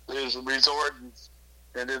resort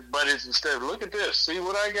and his buddies instead. Look at this. See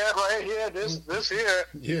what I got right here. This here.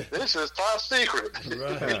 Yeah. This is top secret.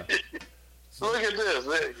 Right." Look at this.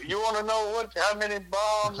 You want to know how many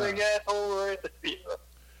bombs they got over it?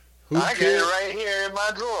 I got it right here in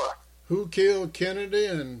my drawer. Who killed Kennedy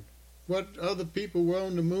and what other people were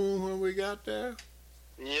on the moon when we got there?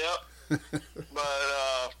 Yep.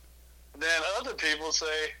 But then other people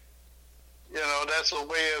say, that's a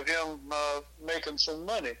way of him making some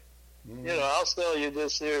money. I'll sell you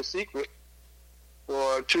this here secret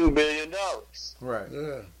for $2 billion. Right.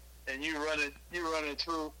 Yeah. And you run it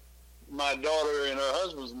through my daughter and her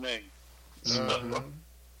husband's name.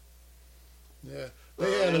 Yeah,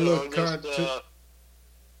 they had a little cartoon.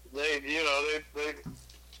 They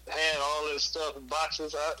had all this stuff in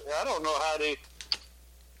boxes. I don't know how they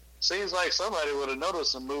seems like somebody would have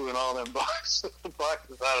noticed him moving all them boxes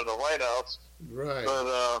out of the White House. Right.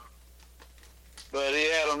 But he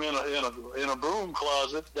had them in a broom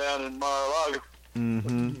closet down in Mar-a-Lago.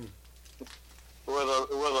 Mm-hmm. With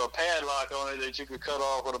a padlock on it that you could cut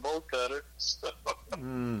off with a bolt cutter.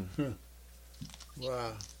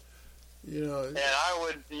 Wow. You know. And I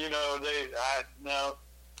would, I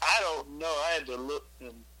don't know. I had to look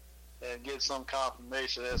and get some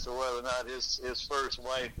confirmation as to whether or not his first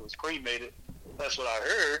wife was cremated. That's what I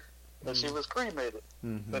heard, that she was cremated.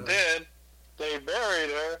 Mm-hmm. But then they buried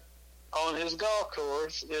her on his golf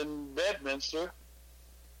course in Bedminster,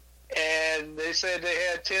 and they said they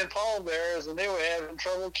had 10 pallbearers and they were having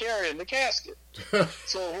trouble carrying the casket.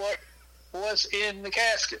 So what's in the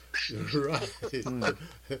casket? Right.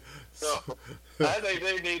 So I think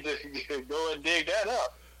they need to go and dig that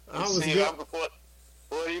up and see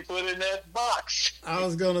what he put in that box. I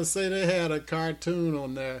was going to say they had a cartoon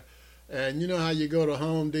on there. And you know how you go to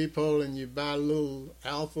Home Depot and you buy little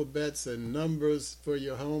alphabets and numbers for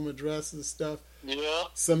your home address and stuff? Yeah.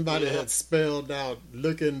 Somebody had spelled out,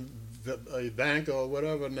 looking a bank or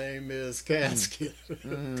whatever name is, casket,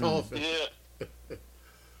 coffin. Yeah.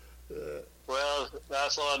 Well, I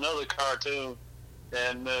saw another cartoon,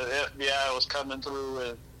 and the FBI was coming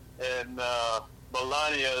through, and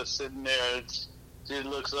Melania is sitting there, and she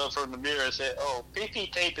looks up from the mirror and said, "Oh,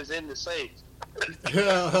 PP tape is in the safe."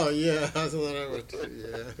 Oh, yeah, that's what I would do,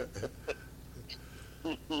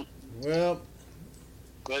 yeah. Well.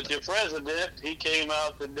 But your president, he came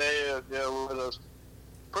out today with a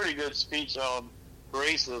pretty good speech on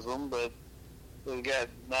racism, but it got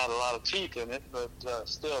not a lot of teeth in it, but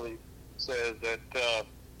still he says that,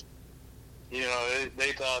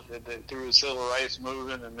 they thought that through the civil rights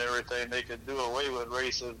movement and everything, they could do away with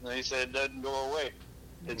racism. And he said it doesn't go away.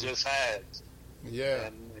 It just has. Yeah.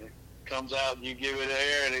 And it comes out, and you give it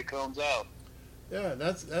air, and it comes out. Yeah,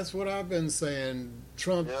 that's what I've been saying.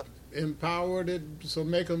 Trump empowered it, so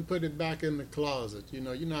make him put it back in the closet.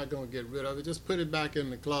 You're not going to get rid of it. Just put it back in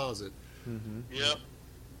the closet. Mm-hmm. Yep.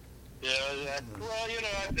 Yeah, well,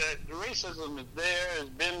 the racism is there, has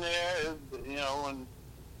been there.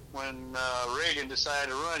 When Reagan decided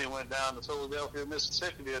to run, he went down to Philadelphia,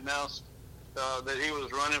 Mississippi to announce that he was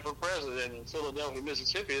running for president. In Philadelphia,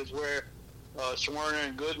 Mississippi is where Schwerner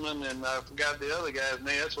and Goodman and I forgot the other guy's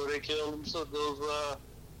name. That's where they killed them. So those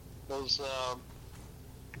folks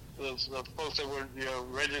that were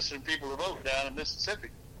registering people to vote down in Mississippi.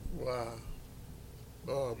 Wow.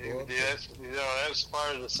 Oh, boy. That's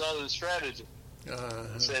part of the Southern strategy. They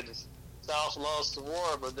said the South lost the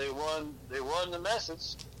war, but they won the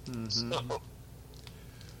message. Mm-hmm. So,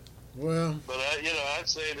 well, but I'd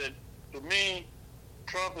say that to me,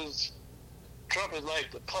 Trump is like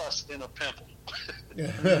the pus in a pimple. He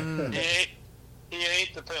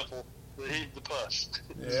ain't the pimple, but he's the pus.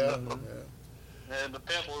 Yeah. And the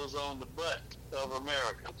pimple is on the butt of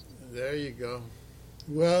America. There you go.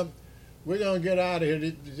 Well, we're going to get out of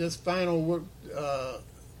here. Just final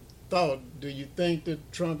thought. Do you think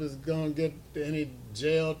that Trump is going to get any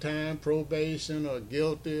jail time, probation, or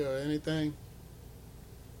guilty or anything?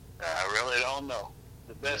 I really don't know.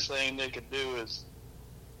 The best thing they could do is,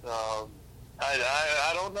 I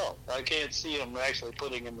don't know. I can't see them actually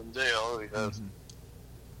putting him in jail because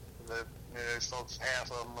folks,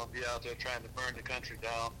 half of them will be out there trying to burn the country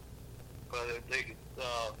down. But if they could,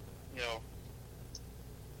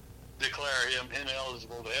 declare him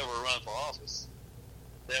ineligible to ever run for office,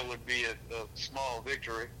 that would be a small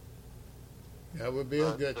victory. That would be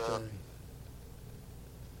a good thing.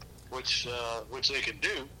 Which they could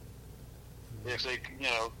do if they,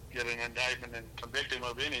 get an indictment and convict him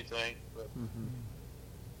of anything.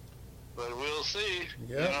 But we'll see.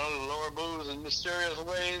 Yep. The Lord moves in mysterious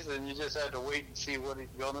ways, and you just have to wait and see what he's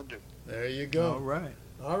going to do. There you go.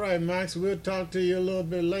 All right, Max, we'll talk to you a little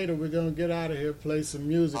bit later. We're going to get out of here, play some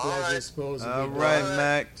music like we're supposed to be. All right,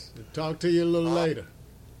 Max. We'll talk to you a little later.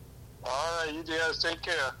 All right, you guys take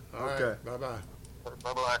care. All right, bye-bye.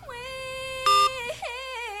 Bye-bye.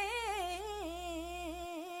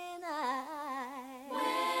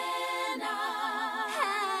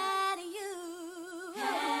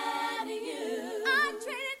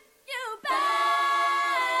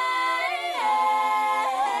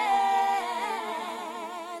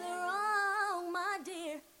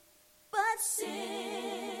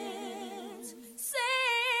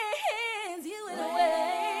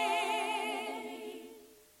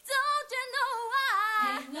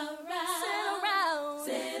 Hang around.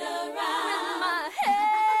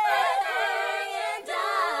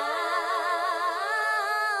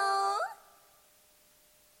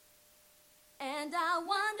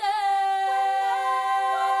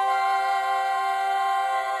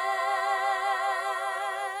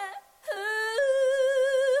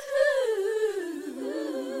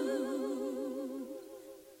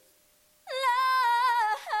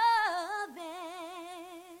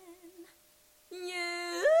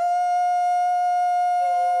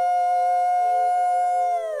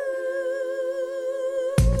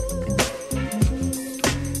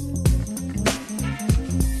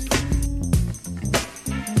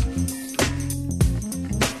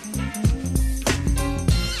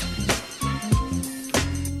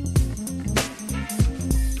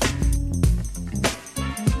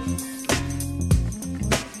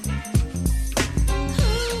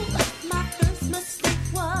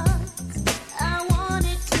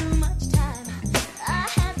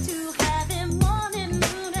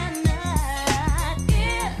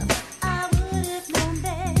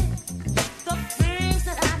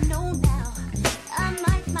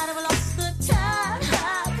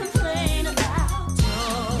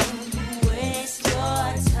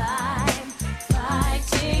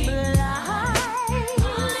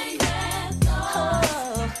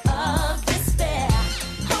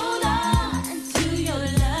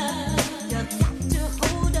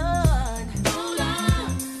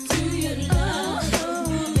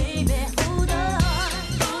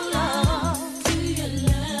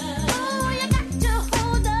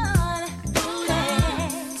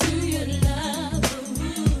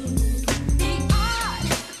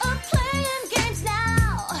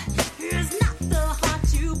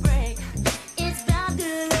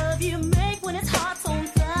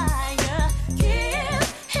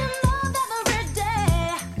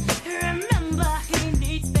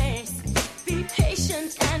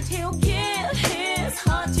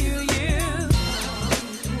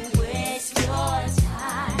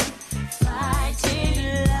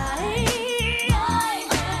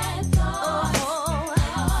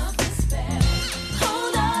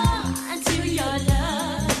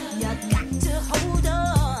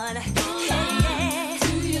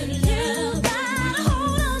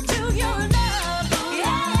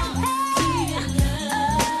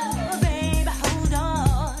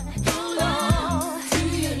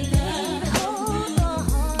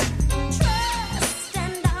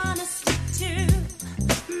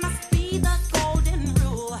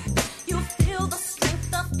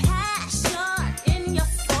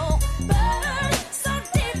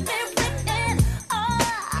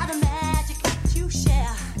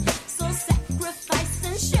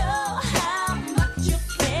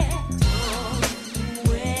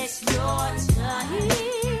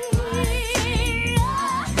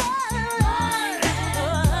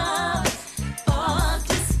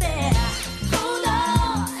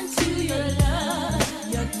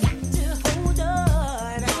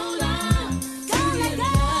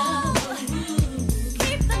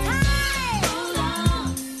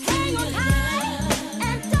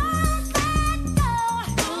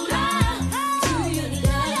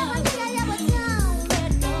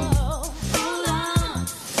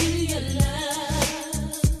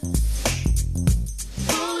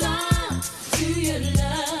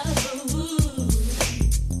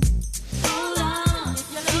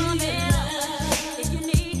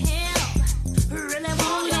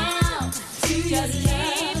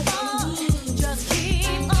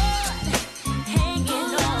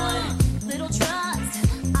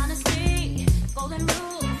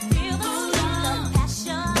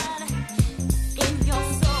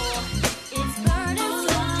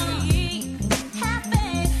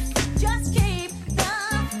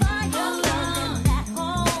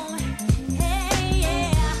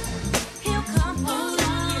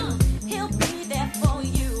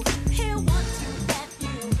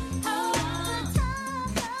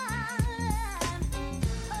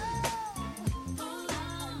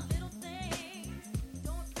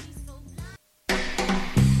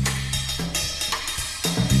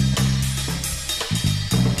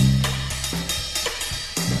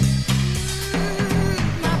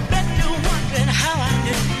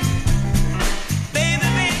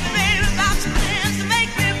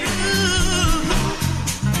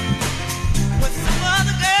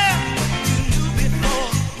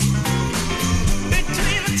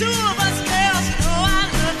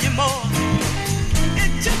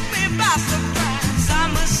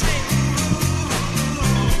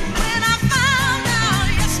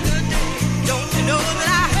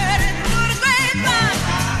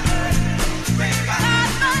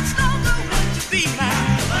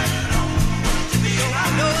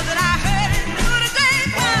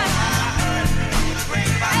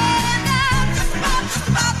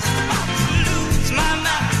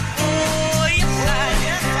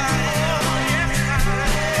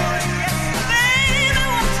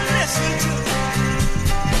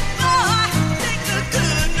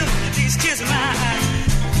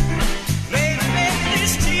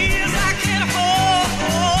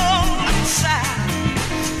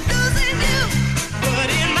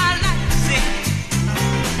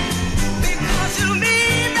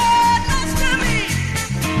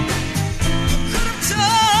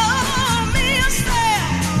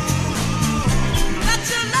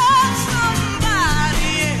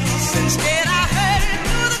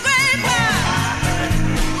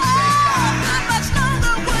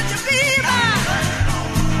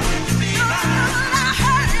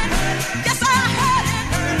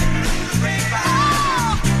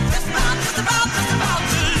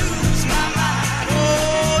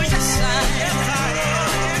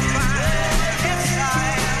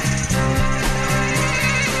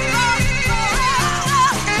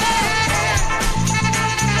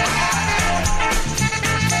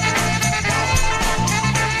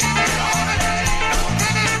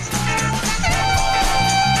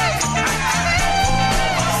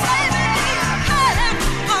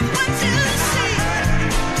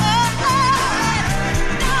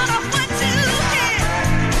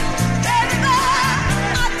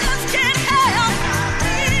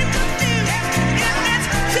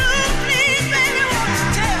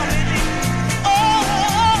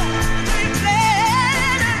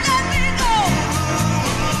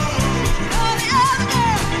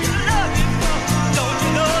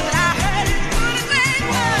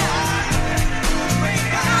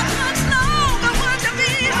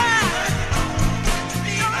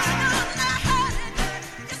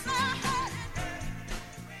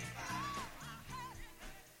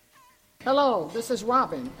 Hello, this is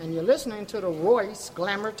Robin, and you're listening to the Royce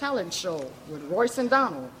Glamour Talent Show with Royce and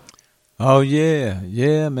Donald. Oh,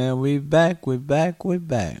 yeah, man, we back. We're right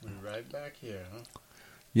back here, huh?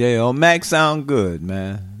 Yeah, old Mac sound good,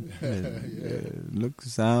 man.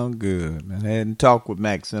 Sound good, man. I hadn't talked with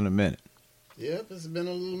Max in a minute. Yep, it's been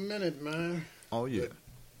a little minute, man. Oh, yeah.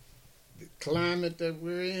 The climate that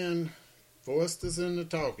we're in forced us into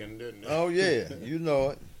talking, didn't it? Oh, yeah, you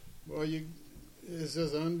know it. Boy, it's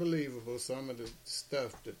just unbelievable, some of the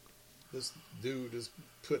stuff that this dude is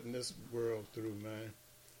putting this world through, man.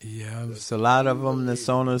 Yeah, there's a lot of them that's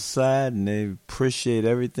on his side, and they appreciate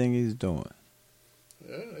everything he's doing.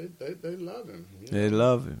 Yeah, they love him. They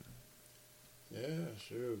love him. Yeah,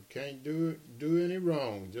 sure. Can't do any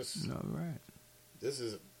wrong. Just all right. This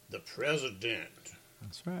is the president.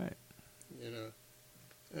 That's right. You know,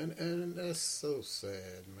 and that's so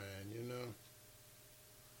sad, man. You know.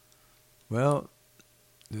 Well,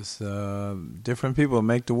 this different people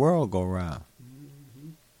make the world go round. Mm-hmm.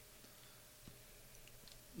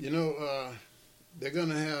 You know, they're going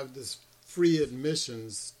to have this free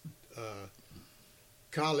admissions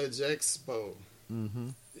college expo. Mm-hmm.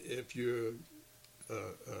 If you're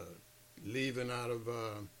leaving out of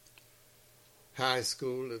high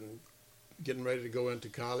school and getting ready to go into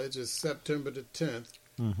college, it's September the 10th,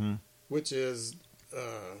 mm-hmm. which is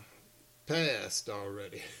passed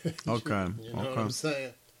already. Okay. You know what I'm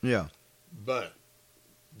saying? Yeah. But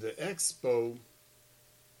the expo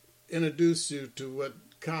introduced you to what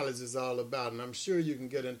college is all about, and I'm sure you can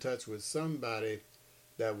get in touch with somebody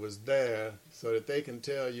that was there so that they can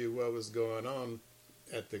tell you what was going on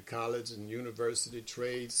at the college and university,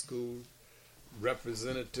 trade school,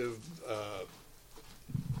 representative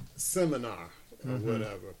seminar or mm-hmm.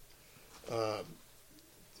 whatever.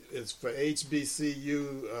 It's for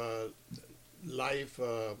HBCU life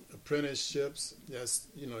apprenticeships. That's,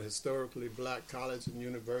 you know, historically black college and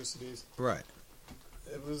universities. Right.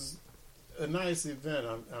 It was a nice event,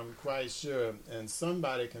 I'm quite sure, and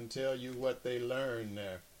somebody can tell you what they learned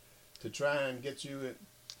there to try and get you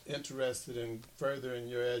interested in furthering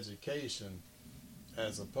your education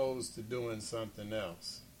as opposed to doing something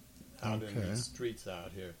else out in the streets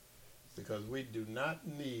out here, because we do not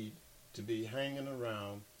need to be hanging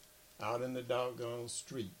around out in the doggone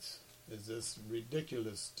streets. It's just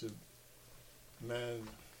ridiculous to, man,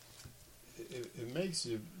 it makes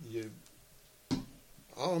you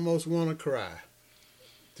almost want to cry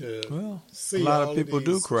to see a lot all of people these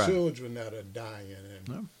do cry. Children that are dying,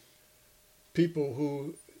 and people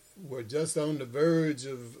who were just on the verge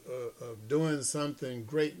of doing something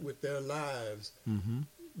great with their lives mm-hmm.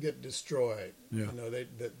 get destroyed. Yeah. You know,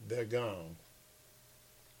 they're gone.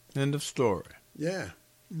 End of story. Yeah,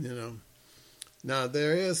 you know. Now,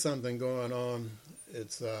 there is something going on.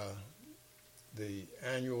 It's the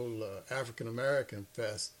annual African American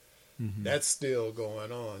Fest. Mm-hmm. That's still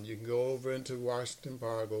going on. You can go over into Washington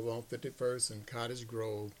Park, over on 51st and Cottage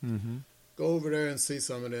Grove. Mm-hmm. Go over there and see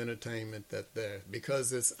some of the entertainment that's there.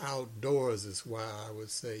 Because it's outdoors is why I would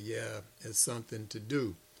say, yeah, it's something to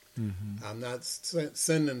do. Mm-hmm. I'm not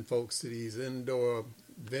sending folks to these indoor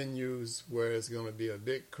venues where it's going to be a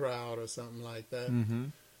big crowd or something like that. Mm-hmm.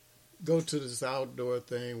 Go to this outdoor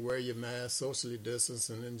thing, wear your mask, socially distance,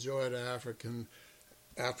 and enjoy the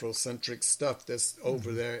Afrocentric stuff that's over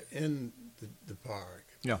mm-hmm. there in the park.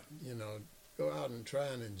 Yeah. You know, go out and try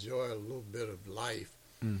and enjoy a little bit of life.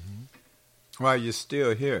 Mm-hmm. While you're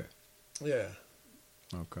still here. Yeah.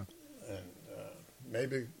 Okay. And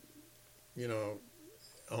maybe, you know,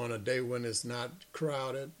 on a day when it's not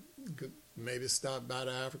crowded, maybe stop by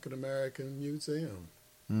the African American Museum.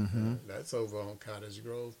 Mm-hmm. That's over on Cottage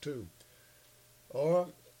Grove, too. Or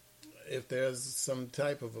if there's some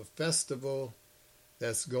type of a festival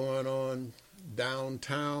that's going on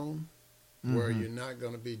downtown mm-hmm. where you're not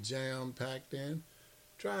going to be jam-packed in,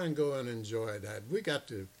 try and go and enjoy that. We got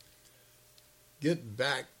to get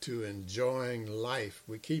back to enjoying life.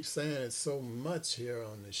 We keep saying it so much here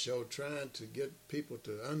on the show, trying to get people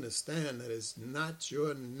to understand that it's not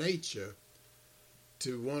your nature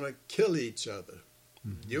to want to kill each other.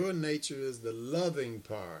 Mm-hmm. Your nature is the loving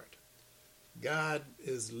part. God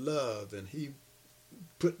is love, and He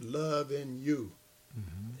put love in you.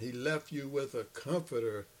 Mm-hmm. He left you with a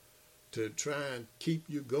comforter to try and keep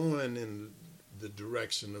you going in the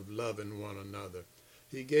direction of loving one another.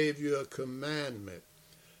 He gave you a commandment.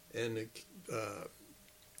 In the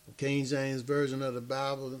King James Version of the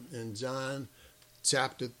Bible, in John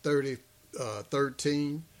chapter 13,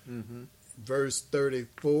 mm-hmm. verse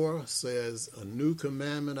 34 says, "A new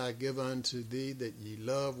commandment I give unto thee, that ye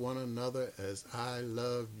love one another as I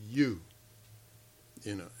love you."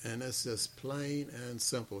 you know, and it's just plain and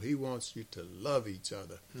simple. He wants you to love each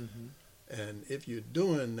other. And if you're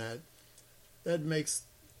doing that, that makes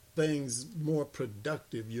things more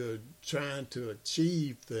productive. You're trying to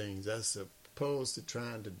achieve things as opposed to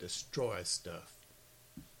trying to destroy stuff.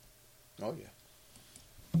 Oh, yeah.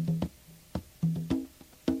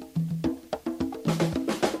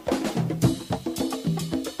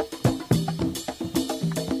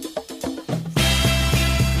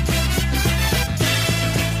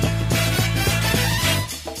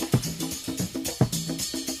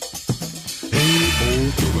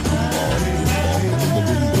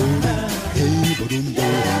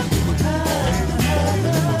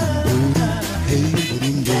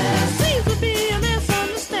 Seems to be a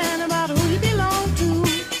misunderstanding about who you belong to.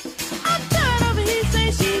 I'm tired of he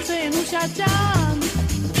say, she say, and who shot John.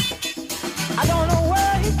 I don't know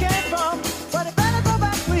where he came from, but he better go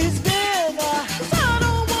back where he's been. 'Cause I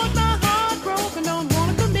don't want my heart broken, don't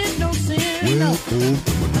want to commit no sin. No.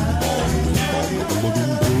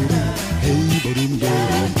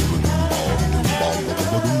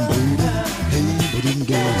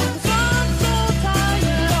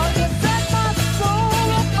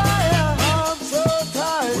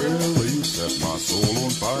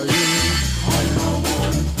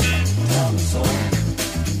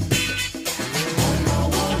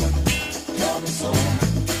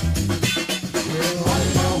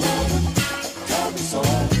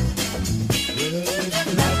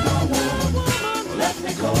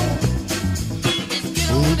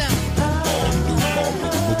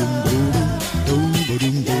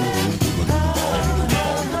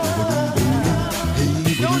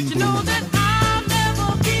 Don't you know that I'll never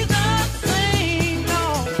be the same? No,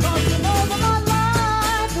 'cause you know that my life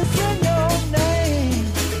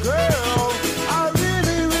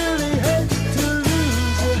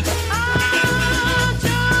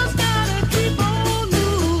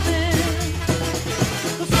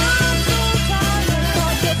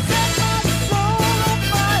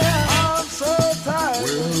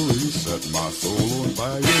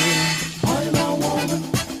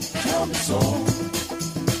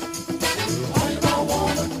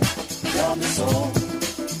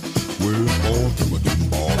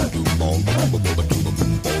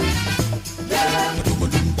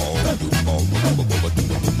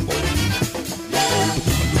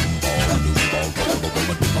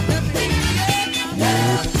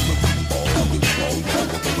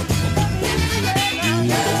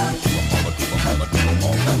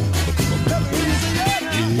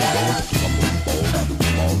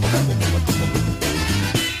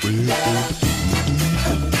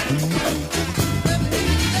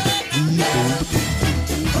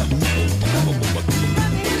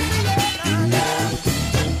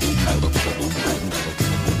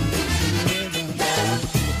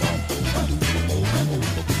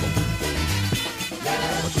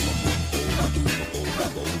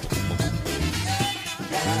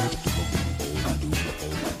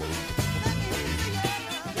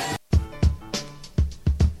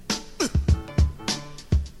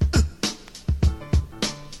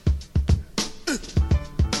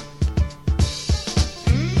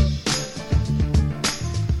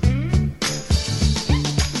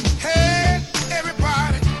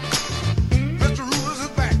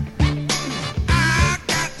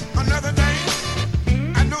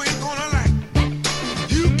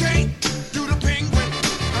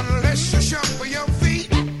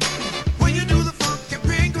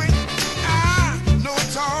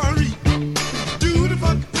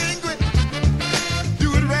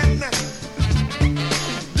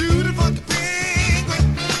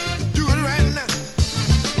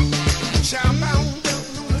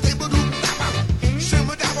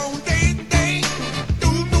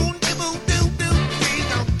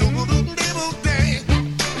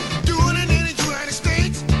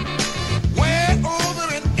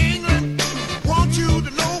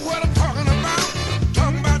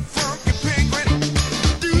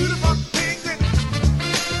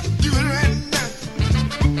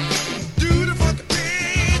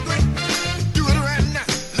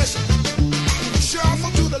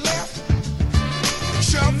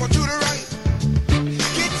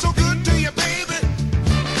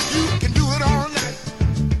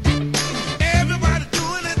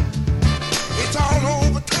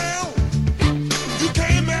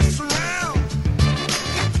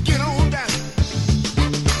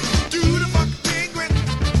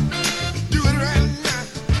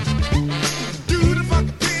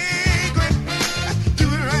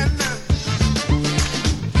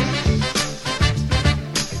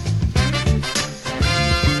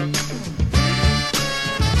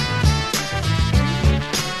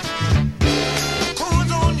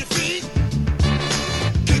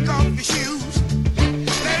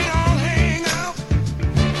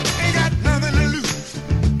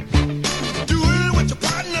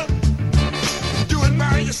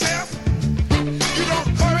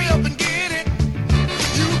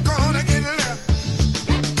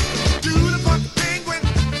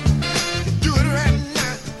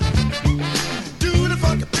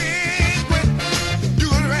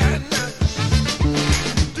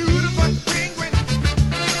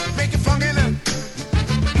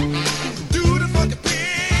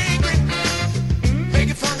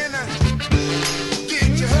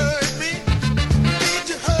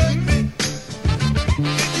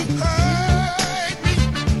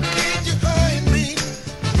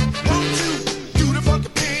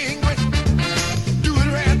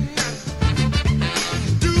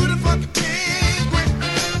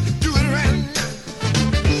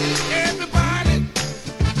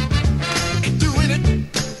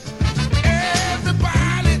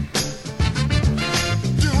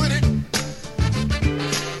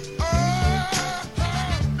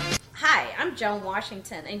Joan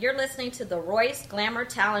Washington, and you're listening to the Royce Glamour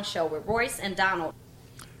Talent Show with Royce and Donald.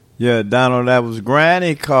 Yeah, Donald, that was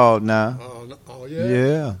Granny called now. Oh yeah?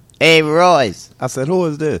 Yeah. Hey, Royce. I said, who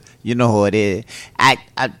is this? You know who it is. I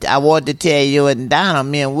wanted to tell you and Donald,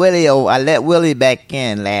 me and Willie, I let Willie back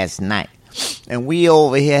in last night. And we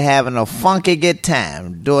over here having a funky good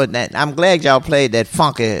time doing that. I'm glad y'all played that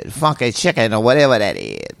funky chicken or whatever that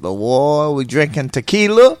is. But, boy, we drinking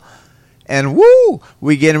tequila. And, woo,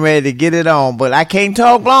 we getting ready to get it on. But I can't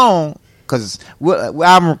talk long because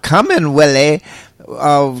I'm coming, Willie.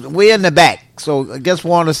 We're in the back. So I just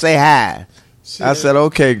want to say hi. I said,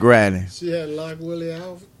 okay, Granny. She had locked Willie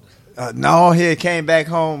out? No, he came back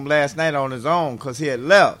home last night on his own because he had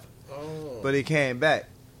left. Oh. But he came back.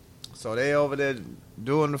 So they over there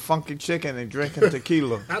doing the funky chicken and drinking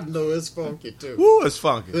tequila. I know it's funky, too. Woo, it's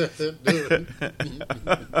funky.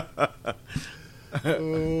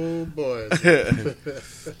 Oh, boy.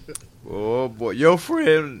 Oh, boy. Your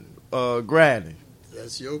friend, Granny.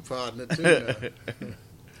 That's your partner, too, now.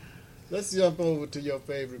 Let's jump over to your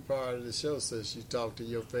favorite part of the show since you talked to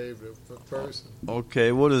your favorite person.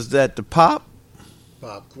 Okay, what is that, the pop?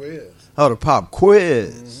 Pop quiz. Oh, the pop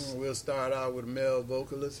quiz. Mm-hmm. We'll start out with a male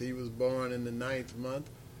vocalist. He was born in the 9th month,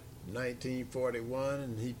 1941,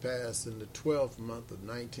 and he passed in the 12th month of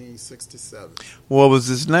 1967. What was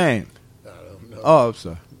his name? I don't know. Oh, I'm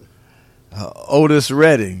sorry. Otis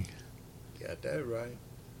Redding. Got that right.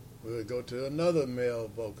 We'll go to another male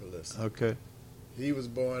vocalist. Okay. He was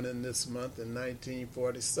born in this month in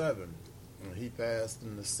 1947, and he passed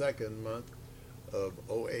in the 2nd month of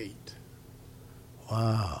 08.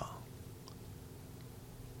 Wow.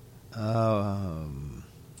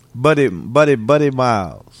 Buddy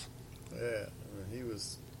Miles. Yeah, he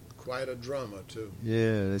was quite a drummer, too.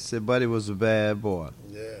 Yeah, they said Buddy was a bad boy.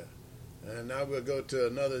 Yeah. And now we'll go to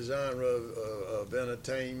another genre of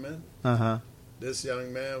entertainment. Uh-huh. This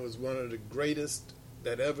young man was one of the greatest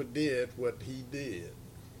that ever did what he did.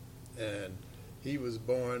 And he was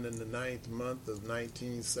born in the 9th month of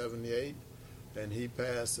 1978, and he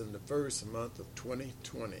passed in the 1st month of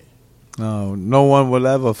 2020. Oh, no one will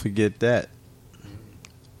ever forget that.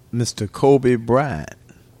 Mr. Kobe Bryant.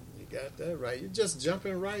 You got that right. You're just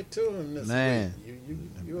jumping right to him this Man. week.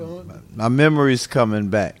 You on? My memory's coming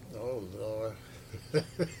back. Oh, Lord.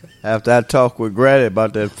 After I talked with Granny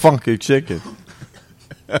about that funky chicken.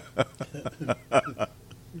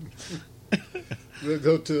 We'll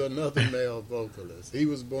go to another male vocalist. He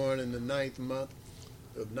was born in the 9th month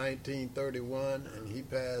of 1931, and he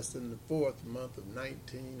passed in the 4th month of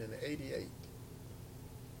 1988.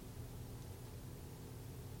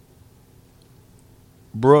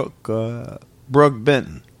 Brooke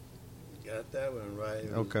Benton. You got that one right.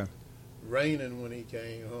 It Okay. was raining when he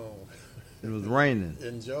came home. It was raining.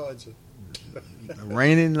 In Georgia. A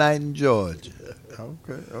rainy night in Georgia.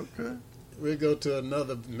 Okay. We'll go to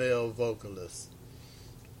another male vocalist.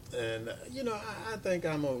 And, I think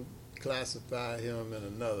I'm going to classify him in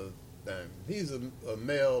another thing. He's a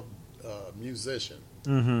male musician.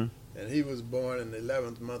 Mm-hmm. And he was born in the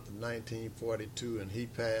 11th month of 1942, and he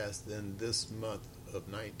passed in this month of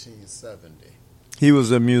 1970. He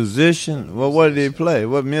was a musician? Well, what did he play?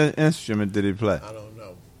 What instrument did he play? I don't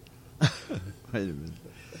know. Wait a minute.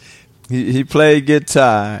 He played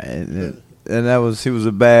guitar, and he was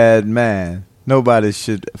a bad man. Nobody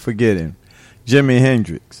should forget him. Jimi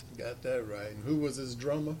Hendrix. Got that right. And who was his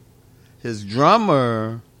drummer? His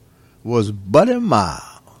drummer was Buddy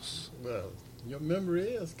Miles. Well, your memory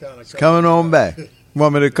is kind of coming on back.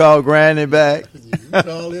 Want me to call Granny back? You can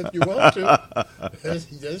call if you want to.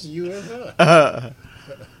 That's you and her.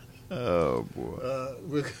 Oh,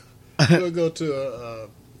 boy. We'll go to a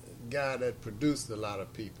guy that produced a lot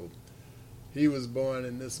of people. He was born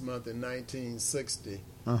in this month in 1960,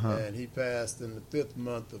 and he passed in the 5th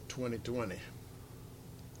month of 2020.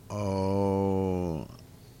 Oh,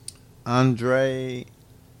 Andre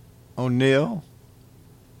O'Neill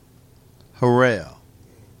Harrell.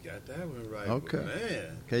 Got that one right. Okay.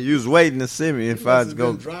 Man. Okay, you was waiting to see me if I was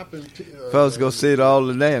going to say all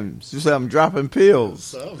the names. You said I'm dropping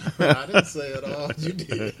pills. I didn't say it all. You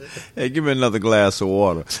did. Hey, give me another glass of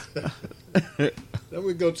water. Then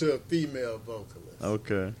we go to a female vocalist.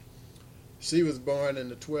 Okay. She was born in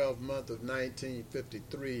the 12th month of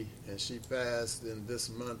 1953, and she passed in this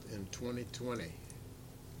month in 2020.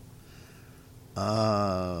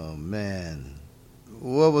 Oh, man.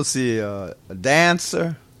 What was he, a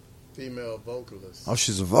dancer? Female vocalist. Oh,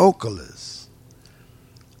 she's a vocalist.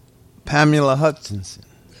 Pamela Hutchinson.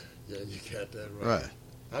 Yeah, you got that right. Right.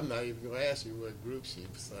 I'm not even going to ask you what group she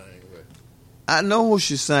sang with. I know who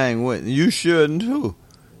she sang with. You shouldn't, too.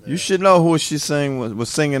 Yeah. You should know who she was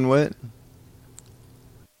singing with.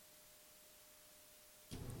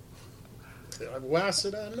 Why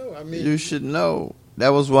should I know? I mean, you should know. That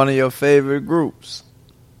was one of your favorite groups.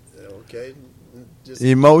 Okay. Just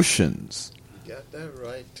Emotions. You got that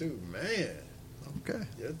right, too. Man. Okay.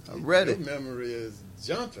 I'm ready. Your memory is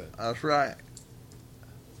jumping. That's right.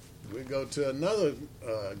 We go to another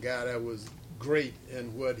guy that was great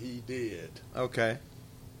in what he did. Okay.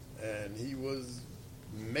 And he was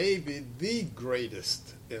maybe the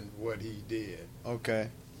greatest in what he did. Okay.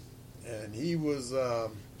 And he was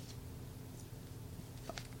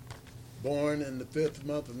born in the 5th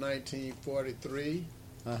month of 1943.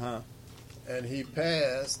 Uh-huh. And he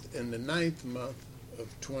passed in the 9th month of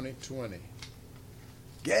 2020.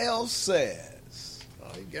 Gail says.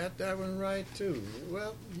 Oh, you got that one right, too.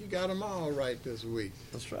 Well, you got them all right this week.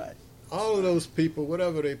 That's right. All of those people,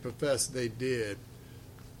 whatever they professed they did,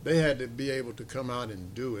 they had to be able to come out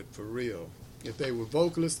and do it for real. If they were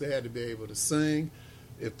vocalists, they had to be able to sing.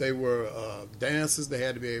 If they were dancers, they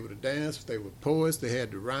had to be able to dance. If they were poets, they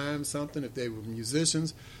had to rhyme something. If they were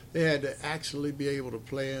musicians, they had to actually be able to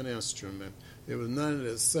play an instrument. There was none of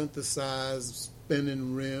the synthesized,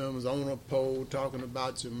 spinning rims on a pole talking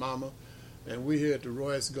about your mama. And we here at the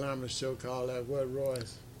Royce Glamour Show call that what,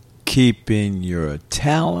 Royce? Keeping your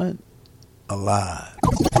talent alive.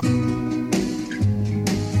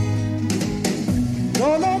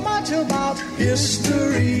 Don't know much about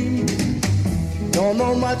history. Don't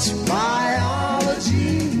know much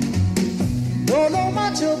biology. Don't know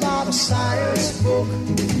much about a science book.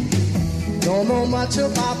 Don't know much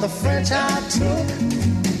about the French I took.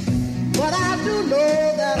 But I do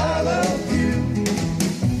know that I love you.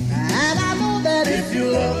 And I know that if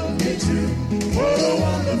you love me too, what a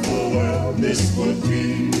wonderful world this would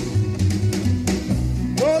be.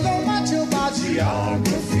 Don't know much about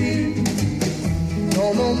geography.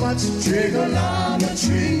 Don't know much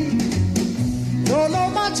trigonometry. Don't know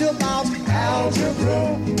much about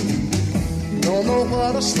algebra. Don't know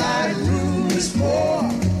what a slide rule is for.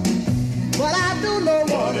 But I do know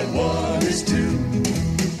 1 and 1 is 2.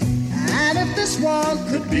 And if this one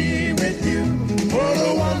could be with you, what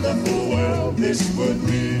a wonderful world this would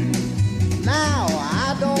be. Now,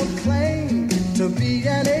 I don't claim to be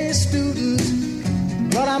an A student,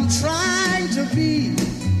 but I'm trying to be.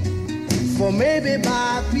 For maybe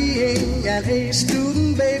by being an A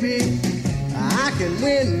student, baby, I can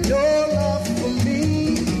win your love for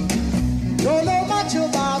me. Don't know much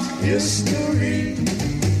about history.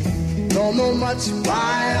 Don't know much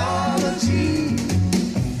biology.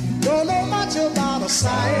 Don't know much about a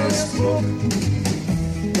science book.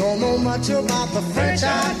 Don't know much about the French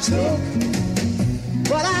I took.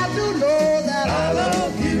 But I do know that I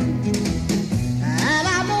love you. And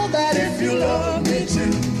I know that if you love me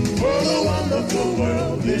too, what a wonderful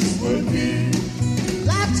world this would be.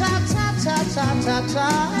 La ta ta ta ta ta ta.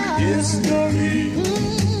 History.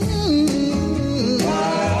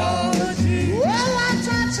 Biology. Well, la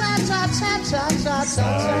ta ta ta ta ta ta ta.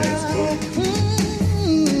 Science book.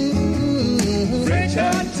 French I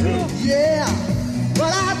took. Yeah,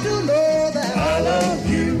 but I do know that I love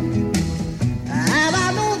you. And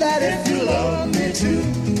I know that if you love me too,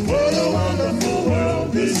 what a wonderful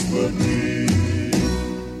world this would be.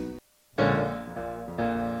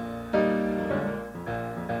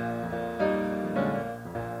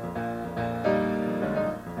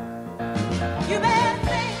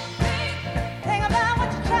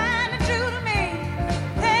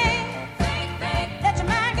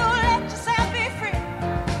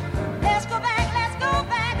 Let's go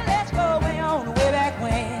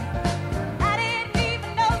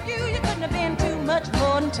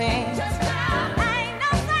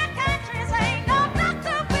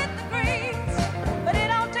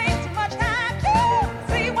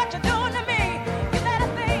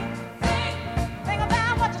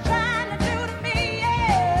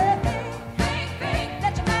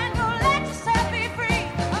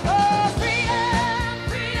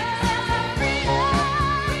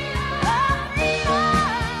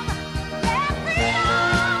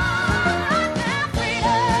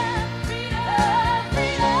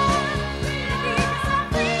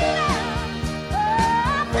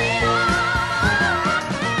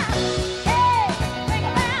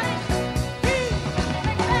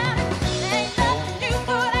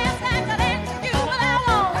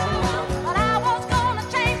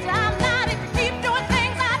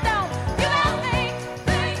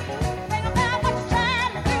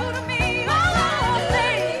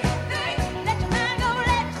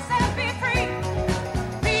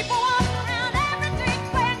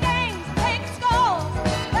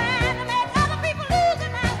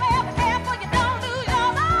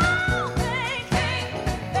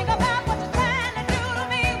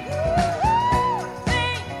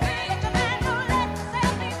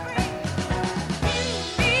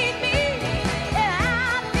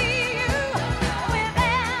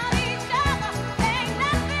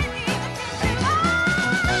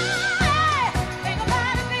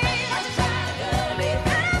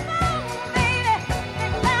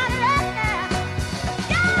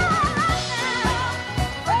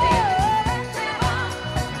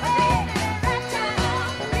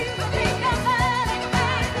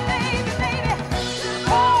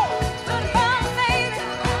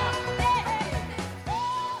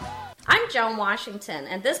Joan Washington,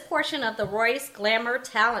 and this portion of the Royce Glamour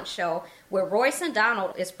Talent Show with Royce and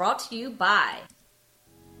Donald is brought to you by...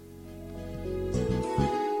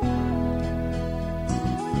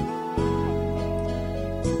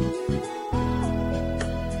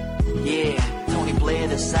 Yeah, Tony Blair,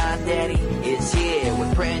 the sign daddy, is here.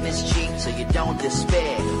 With print is cheap, so you don't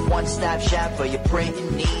despair. One-stop shop for your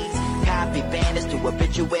printing needs. Copy banners to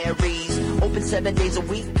obituaries. Open 7 days a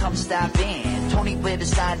week, come stop in. Tony Blair, the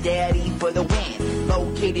sign daddy, for the win.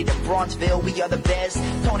 Located in Bronxville, we are the best.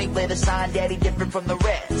 Tony Blair, the sign daddy, different from the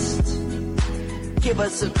rest. Give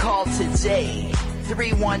us a call today.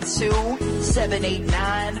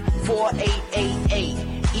 312-789-4888.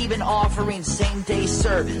 Even offering same-day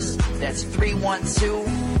service. That's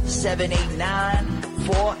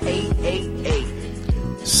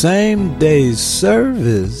 312-789-4888. Same-day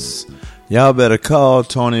service? Y'all better call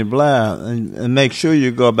Tony Blair and make sure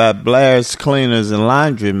you go by Blair's Cleaners and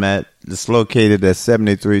Laundromat. It's located at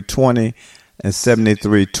 7320 and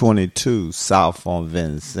 7322 South on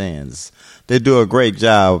Vincennes. They do a great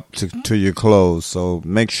job to your clothes, so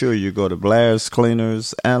make sure you go to Blair's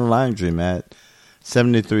Cleaners and Laundromat,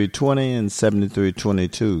 7320 and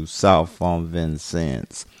 7322 South on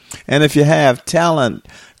Vincennes. And if you have talent,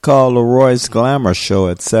 call the Royce Glamour Show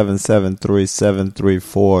at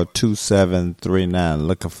 773-734-2739.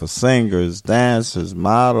 Looking for singers, dancers,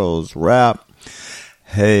 models, rap.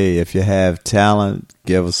 Hey, if you have talent,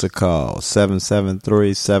 give us a call.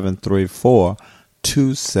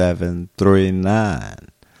 773-734-2739.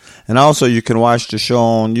 And also, you can watch the show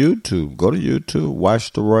on YouTube. Go to YouTube,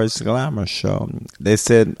 watch the Royce Glamour Show. They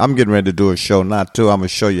said, I'm getting ready to do a show, not two. I'm going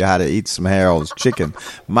to show you how to eat some Harold's chicken.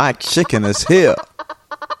 My chicken is here.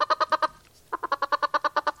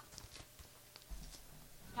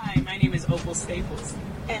 Hi, my name is Opal Staples.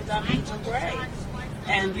 And I'm Angel Gray.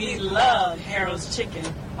 And we love Harold's Chicken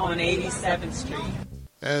on 87th Street.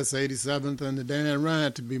 That's 87th and the Dan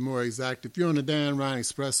Ryan, to be more exact. If you're on the Dan Ryan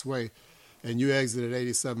Expressway and you exit at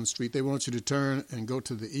 87th Street, they want you to turn and go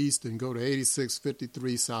to the east and go to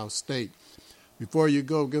 8653 South State. Before you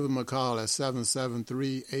go, give them a call at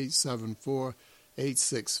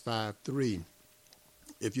 773-874-8653.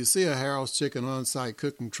 If you see a Harold's Chicken on-site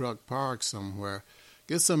cooking truck parked somewhere,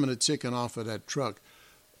 get some of the chicken off of that truck.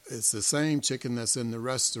 It's the same chicken that's in the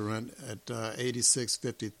restaurant at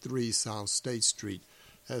 8653 South State Street.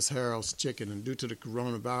 That's Harold's Chicken. And due to the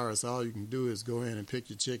coronavirus, all you can do is go in and pick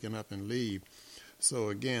your chicken up and leave. So,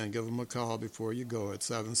 again, give them a call before you go at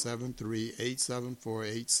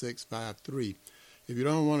 773-874-8653. If you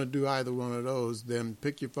don't want to do either one of those, then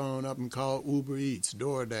pick your phone up and call Uber Eats,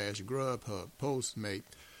 DoorDash, Grubhub, Postmate,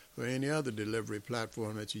 or any other delivery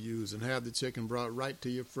platform that you use and have the chicken brought right to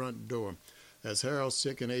your front door. That's Harold's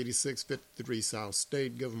Chicken, 8653 South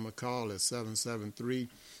State. Give them a call at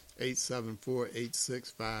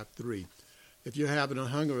 773-874-8653. If you're having a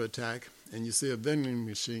hunger attack and you see a vending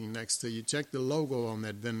machine next to you, check the logo on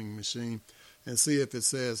that vending machine and see if it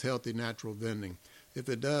says Healthy Natural Vending. If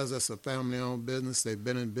it does, that's a family-owned business. They've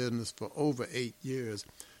been in business for over 8 years,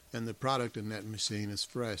 and the product in that machine is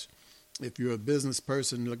fresh. If you're a business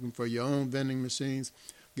person looking for your own vending machines,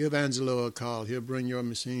 give Angelo a call. He'll bring your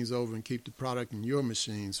machines over and keep the product in your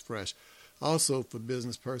machines fresh. Also, for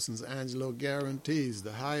business persons, Angelo guarantees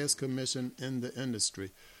the highest commission in the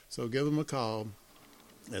industry. So give him a call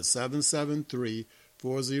at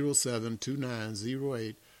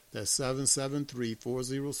 773-407-2908. That's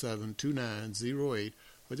 773-407-2908.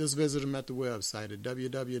 Or just visit him at the website at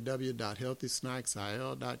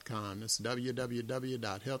www.healthysnacksil.com. That's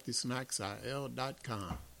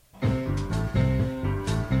www.healthysnacksil.com.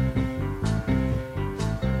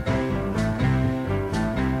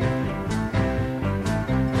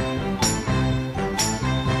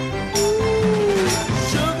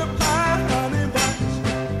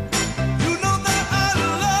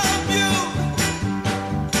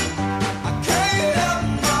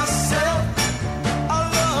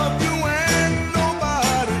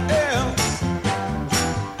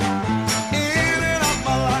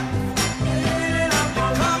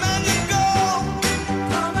 Come and you go.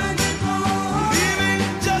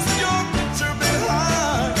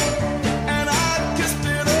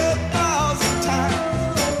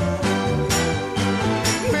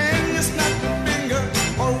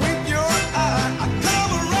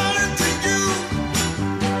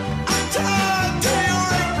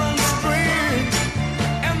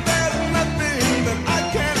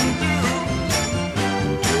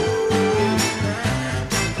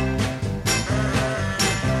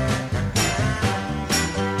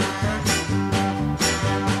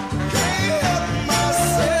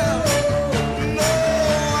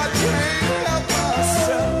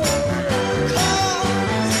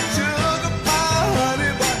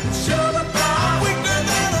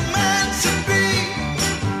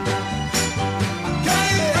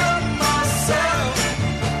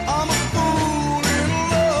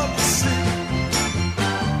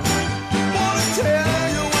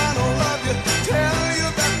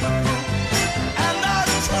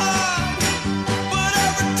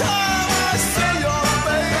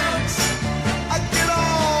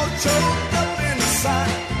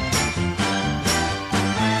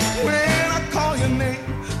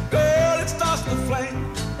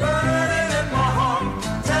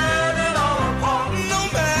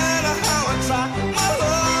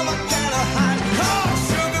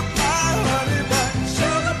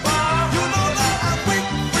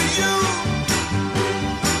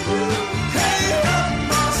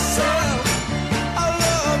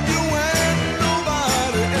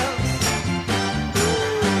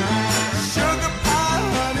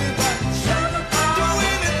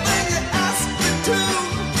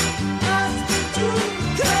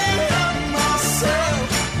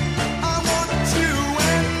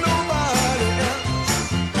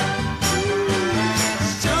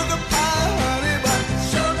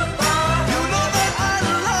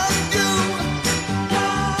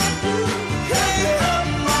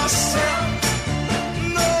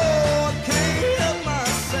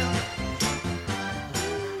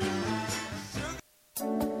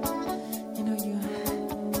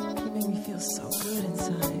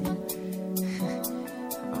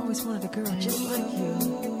 girl just like you.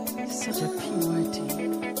 Such a PYT.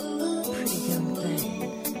 Pretty young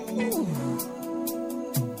thing. Ooh.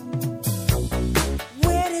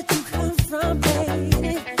 Where did you come from,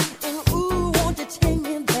 baby? And ooh, won't you take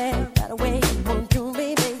me there right away? Won't you,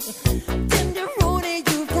 baby? Tender roadie,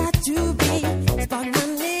 you got to be. Spark my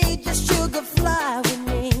need, just sugar fly with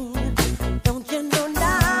me. Don't you know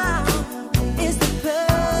now is the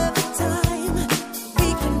perfect time?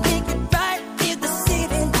 We can make it right in the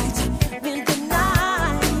city lights. When the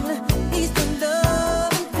night is the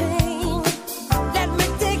love and pain. Let me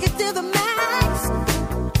take it to the max.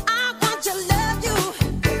 I want to love you.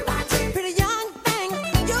 Pretty young thing,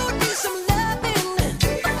 you need some loving.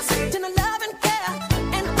 Tender love and care,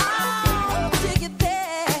 and I'll take it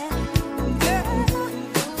there. Girl,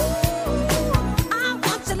 I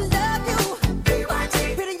want to love you.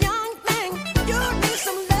 Pretty young thing, you need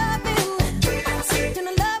some loving.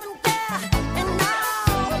 Tender love and care, and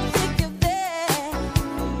I'll take you there.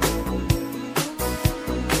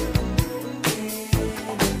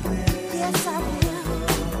 Yes, I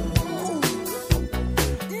will.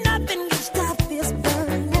 Nothing can stop this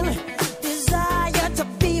burning desire to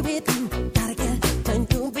be with you. Gotta get to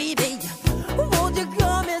you, baby. Won't you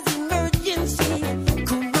come as emergency?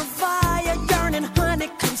 Cool my fire, yearning, honey,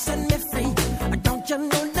 come set me free. Don't you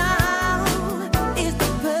know now is the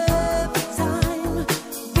perfect time?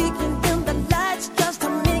 We can dim the lights just to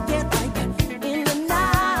make it right in the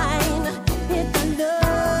night. Hit the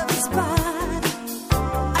love spot.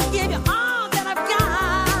 I give you all that I've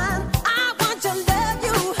got. I want to love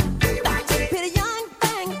you. Pretty young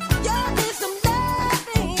thing, you need some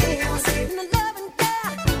loving. And the love and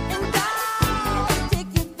care, and I'll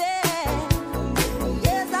take you there.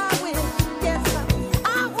 Yes, I will. Yes, I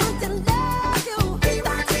want to love you.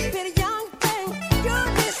 Pretty young thing, you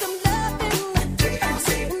need some loving.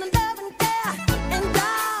 And the love and care, and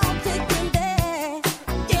I'll take you there.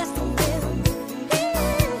 Yes, I will.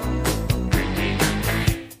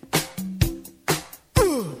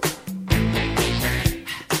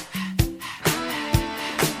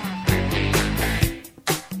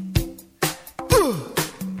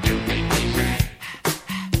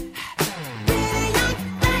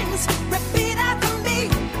 Things repeat after me.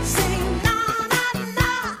 Say na na na,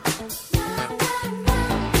 na na na,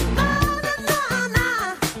 na na na.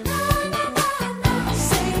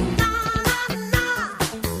 Say na na na,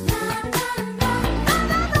 na na na.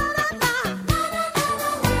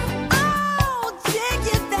 Oh, take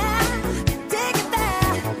it there, take it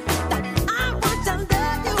there. I want to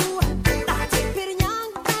love you, pretty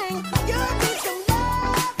young thing. You need some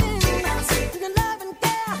loving, the love and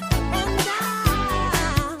care, and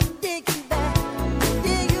I'll take you there,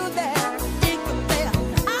 take you there, take you there.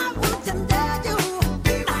 I want to love you,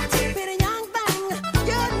 pretty young thing.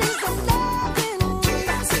 You need some loving,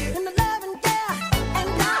 and the love and care, and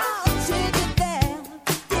I'll take you there,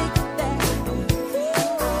 take you there.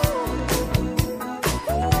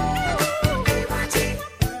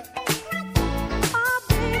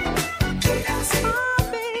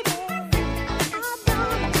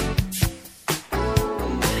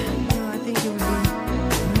 I think it would be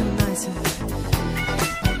real nice if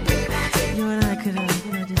you and I could,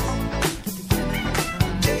 just get together.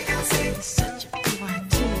 It's such a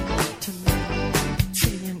PYT to me.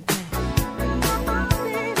 Pretty young thing.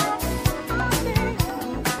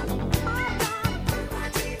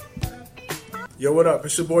 Yo, what up?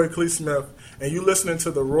 It's your boy Clee Smith, and you listening to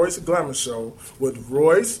the Royce Glamour Show with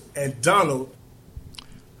Royce and Donald.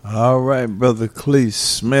 All right, brother Clee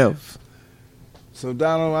Smith. So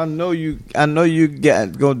Donald, I know you gonna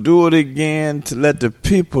do it again to let the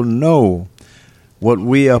people know what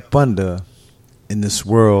we up under in this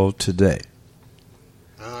world today.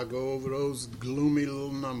 I'll go over those gloomy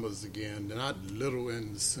little numbers again. They're not little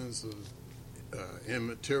in the sense of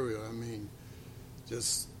immaterial. I mean,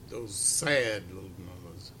 just those sad little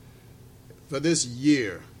numbers. For this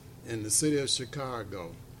year, in the city of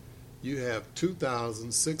Chicago, you have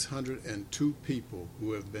 2,602 people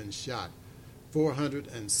who have been shot.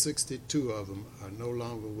 462 of them are no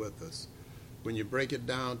longer with us. When you break it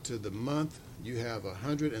down to the month, you have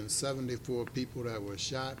 174 people that were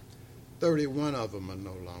shot. 31 of them are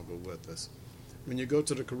no longer with us. When you go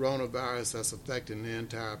to the coronavirus that's affecting the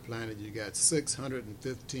entire planet, you got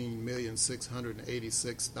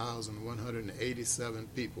 615,686,187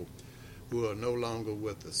 people who are no longer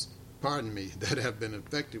with us. Pardon me, that have been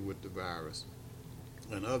infected with the virus.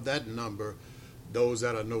 And of that number, those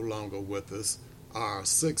that are no longer with us are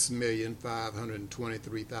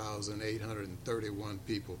 6,523,831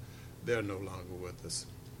 people. They're no longer with us.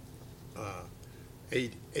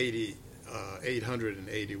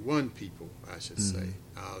 881 people, I should say.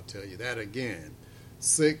 I'll tell you that again.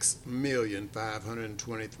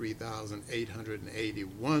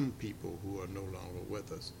 6,523,881 people who are no longer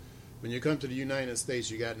with us. When you come to the United States,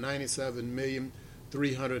 you got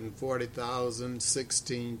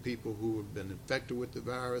 97,340,016 people who have been infected with the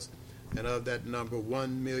virus, and of that number,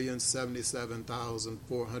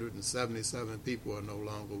 1,077,477 people are no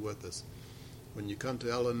longer with us. When you come to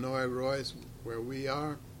Illinois, Royce, where we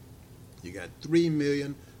are, you got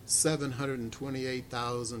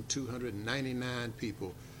 3,728,299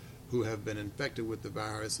 people who have been infected with the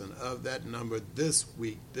virus, and of that number this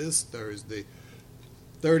week, this Thursday,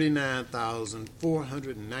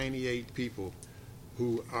 39,498 people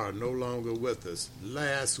who are no longer with us.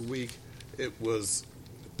 Last week, it was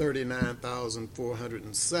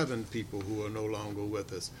 39,407 people who are no longer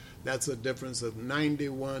with us. That's a difference of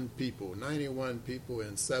 91 people. 91 people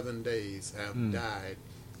in 7 days have died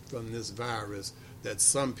from this virus that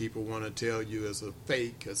some people want to tell you is a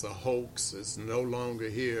fake, it's a hoax, it's no longer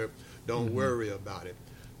here. Don't worry about it.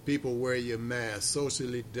 People, wear your mask,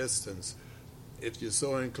 socially distance. If you're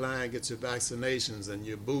so inclined, get your vaccinations and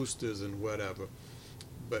your boosters and whatever.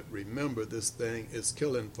 But remember, this thing is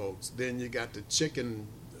killing folks. Then you got the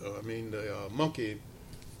monkey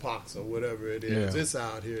pox or whatever it is. It's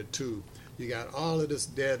out here too. You got all of this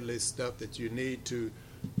deadly stuff that you need to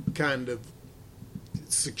kind of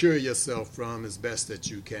secure yourself from as best that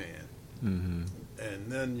you can.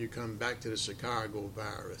 And then you come back to the Chicago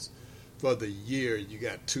virus. For the year, you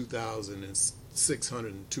got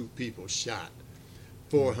 2,602 people shot,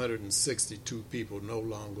 462 people no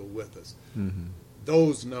longer with us.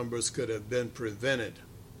 Those numbers could have been prevented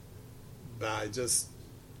by just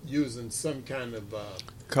using some kind of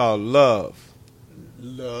called love,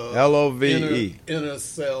 LOVE, inner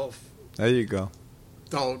self. There you go.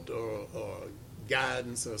 Thought or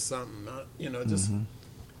guidance or something. Just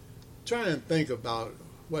try and think about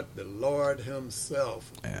what the Lord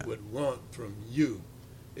Himself would want from you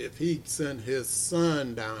if He sent His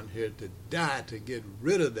Son down here to die to get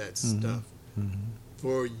rid of that stuff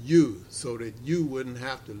for you, so that you wouldn't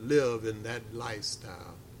have to live in that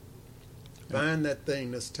lifestyle. Find that thing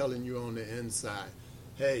that's telling you on the inside,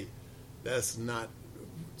 hey, that's not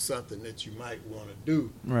something that you might want to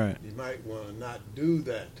do. Right. You might want to not do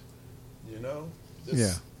that.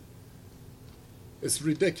 It's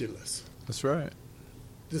ridiculous. That's right.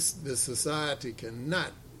 This society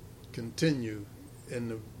cannot continue in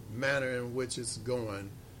the manner in which it's going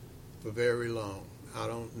for very long. I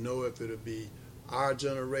don't know if it'll be our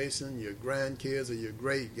generation, your grandkids, or your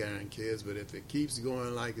great-grandkids, but if it keeps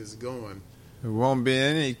going like it's going, there won't be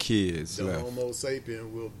any kids the left. Homo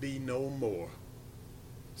sapien will be no more.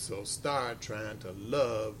 So start trying to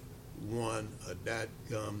love one or that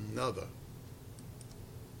another.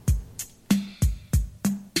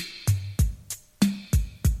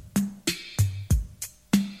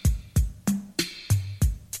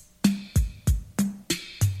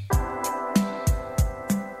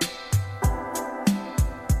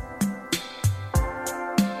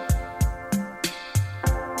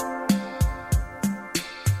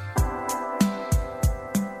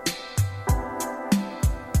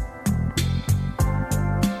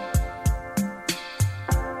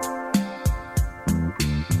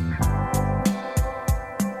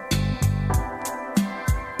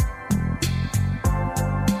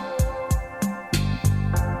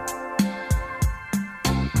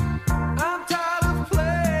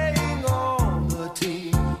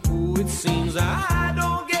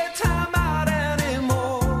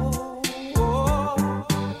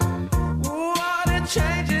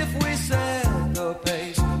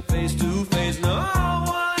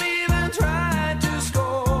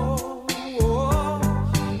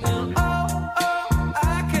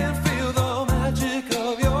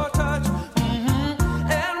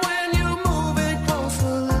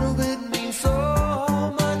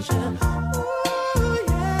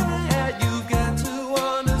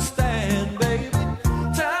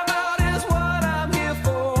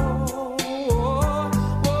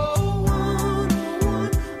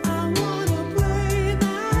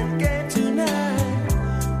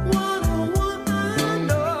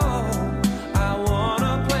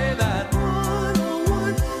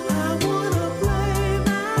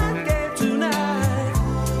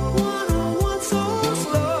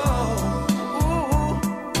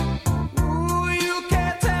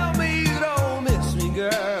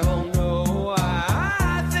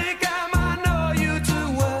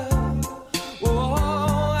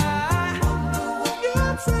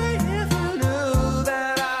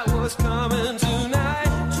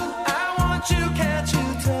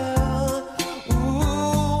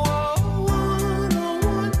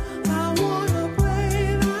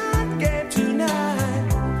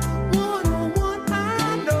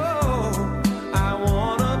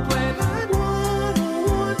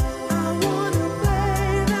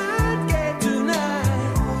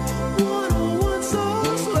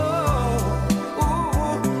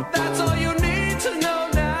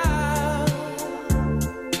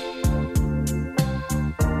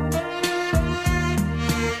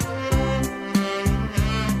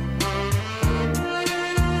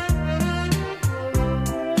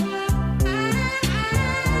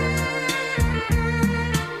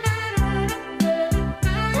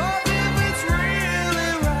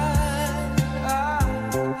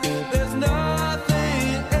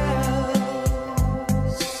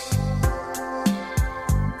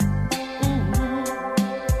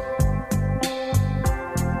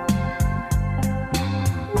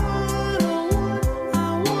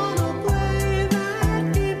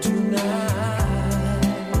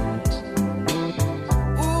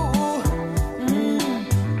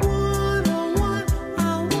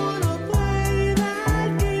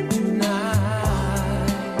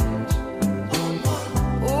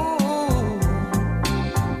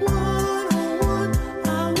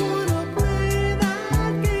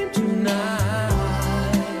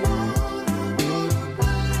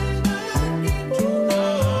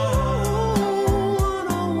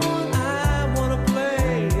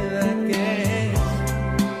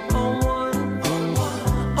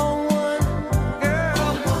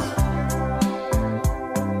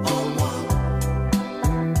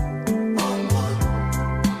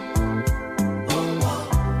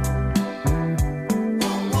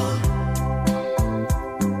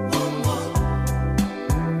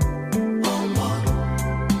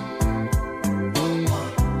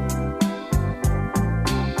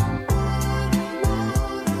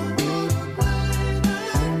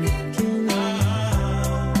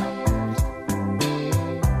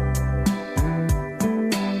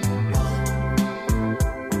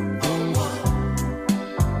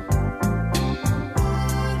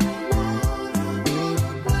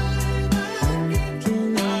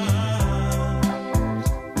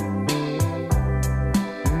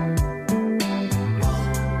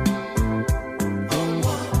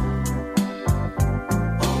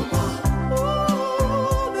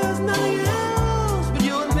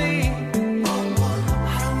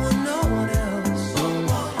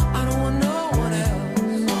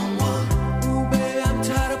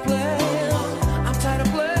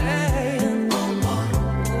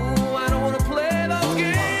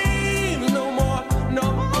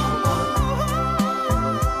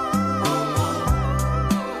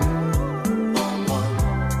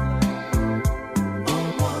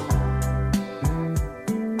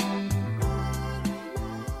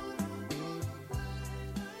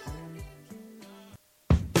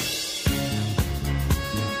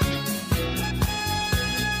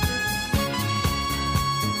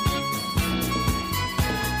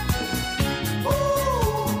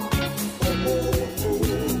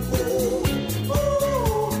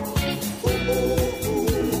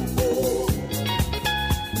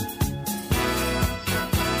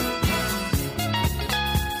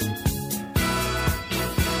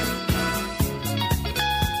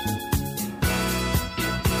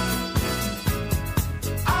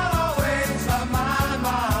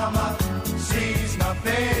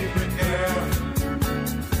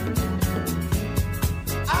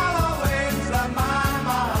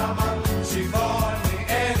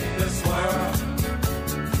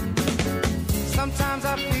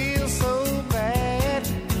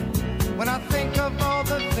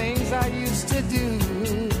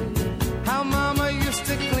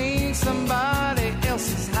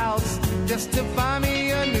 to buy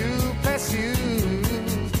me a new pair of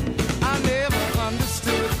shoes. I never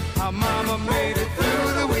understood how Mama made it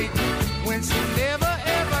through the week when she never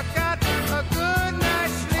ever got a good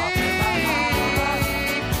night's sleep.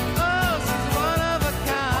 Oh, she's one of a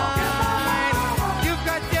kind. You've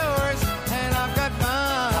got yours and I've got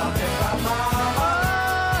mine. Oh,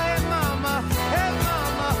 hey mama,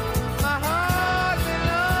 my heart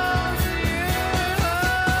belongs to you.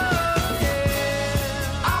 Yeah.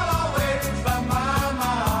 I'll always love my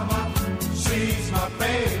mama. She's my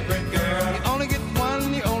favorite girl. You only get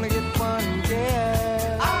one,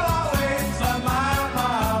 yeah. I'll always love my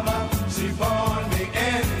mama. She born me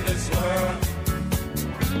in this world.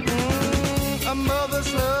 A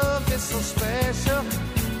mother's love is so special.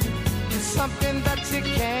 It's something that you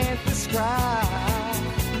can't describe.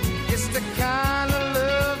 It's the kind of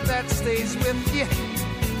love that stays with you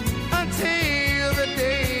until the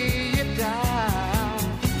day you die.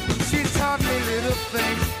 She taught me little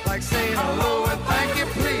things like saying hello and thank you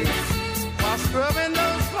please while scrubbing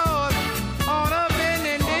those floors on her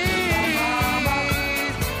bending knees.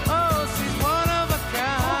 Oh, she's one of a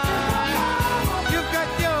kind. You've got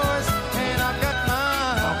yours and I've got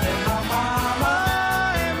mine. Oh, hey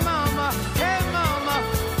mama,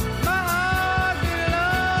 my heart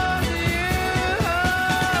belongs to you.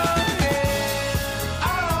 Yeah.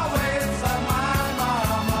 I'll always love my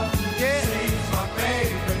mama. Yeah. She's my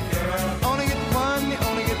favorite girl. Only get one, you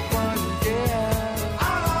only get one, yeah.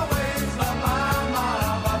 I'll always love my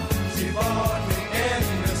mama. She born me in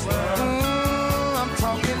this world. I'm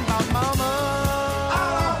talking about mama.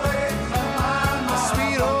 I'll always love my mama.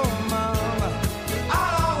 Sweet old mama.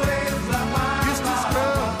 I'll always love my mama. Used to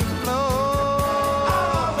scrub the floor.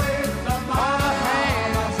 I'll always love my mama. On her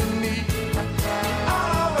hands and knees.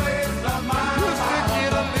 I'll always love my mama. Used to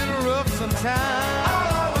get a little rough sometimes.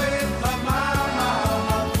 I'll always love my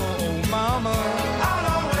mama. Oh, mama. I'll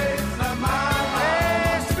always love my mama.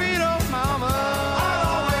 Hey, sweet old mama. I'll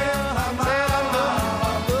always love my mama.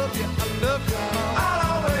 I love you, mama. I'll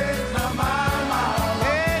always love my mama.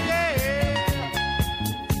 Hey, yeah, yeah.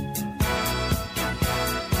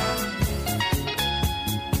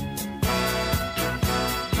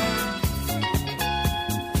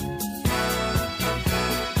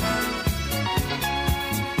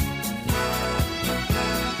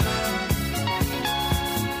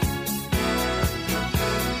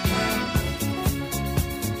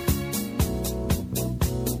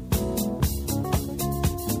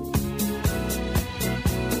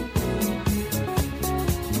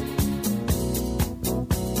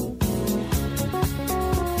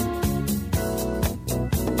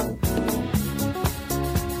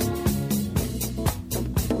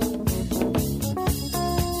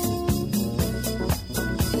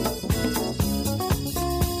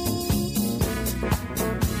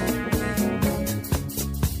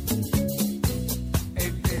 Hey,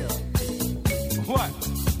 Bill. What?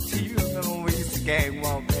 You remember when we used to gang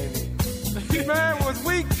walk, baby? Man, was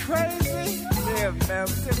we crazy? Yeah, man.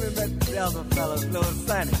 Remember the other fellas, little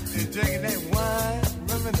Sonny. And drinking that wine.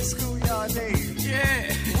 Remember in the schoolyard days?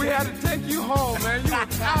 Yeah. We had to take you home, man. You were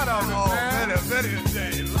out of it, man. better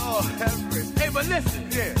day. Lord have mercy. Hey, but listen.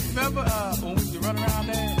 Yeah. Remember when we used to run around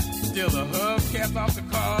there? Steal the hubcaps off the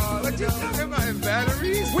car. What you talking about in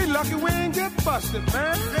batteries? We lucky we ain't get busted,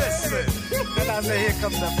 man. Listen. And I say, here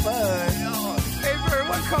comes the fun. Hey, Bird,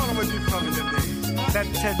 what corner was you from in the day? That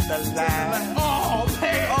tender line. Oh,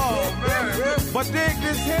 man. Oh, man. But dig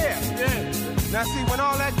this here. Yeah. Now, see, when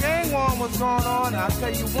all that gang war was going on, I'll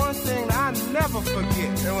tell you one thing I never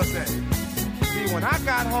forget. And what's that? See, when I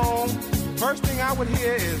got home, first thing I would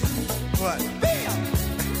hear is, what? Bill!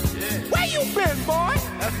 Where you been, boy?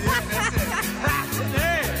 That's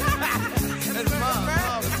it. That's mom.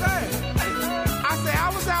 I say I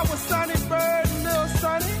was out with Sonny Bird and Lil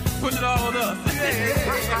Sonny. Put it all on us.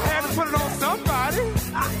 I had to put it on somebody.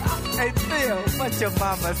 Hey, Phil, what your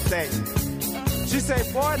mama say? She say,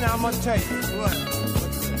 boy, now I'm gonna tell you. What?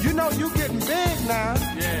 You know you getting big now.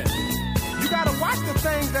 Yeah. You gotta watch the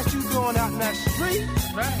things that you doing out in that street.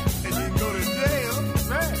 Right. And you go to jail.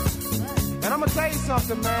 Right. And I'm gonna tell you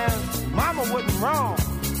something, man. Mama wasn't wrong.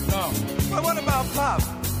 No. But what about Pop?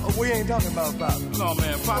 Oh, we ain't talking about Pop. No,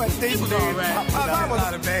 man. Pop, he was all right.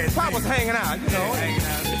 Pop was hanging out, you know. Hanging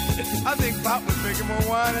out. I think Pop was drinking more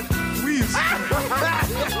wine than we used to.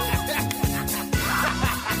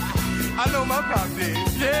 I know my Pop did.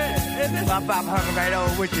 Yeah. My Pop hung right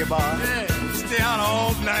on with you, boy. Yeah. Stay out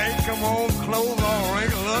all night, come home, clothes all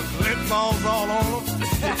wrinkled up, lip balls all on them.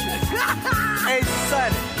 Hey,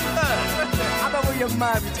 Sonny. I know when your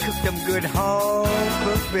mom used to cook them good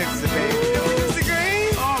home-cooked bits, baby. You used to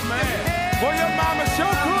green? Oh, man. Boy, your mama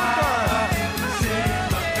sure cooked her.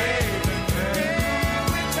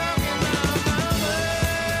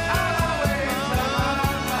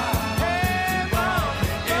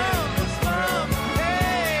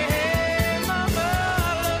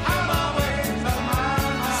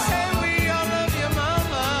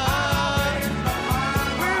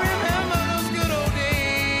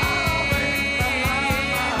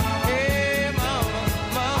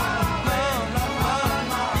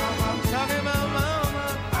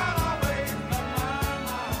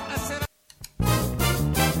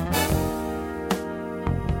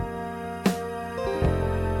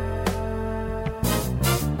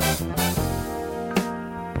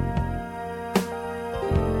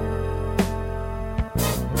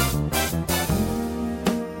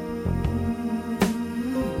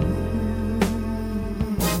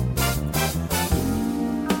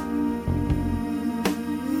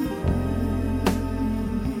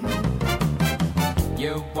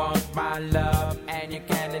 my love and you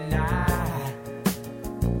can't deny.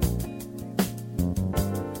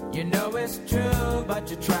 You know it's true, but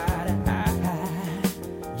you try to hide.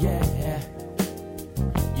 Yeah,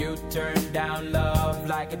 you turn down love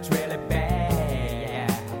like it's really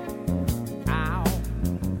bad. Ow.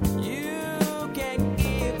 You can't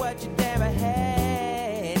give what you never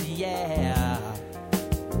had. Yeah.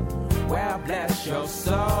 Well, bless your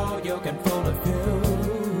soul, you can fool a few.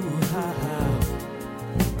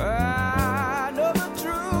 I know the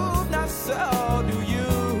truth, not so do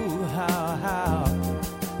you.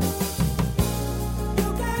 You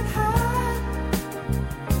can't hide.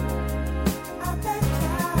 I bet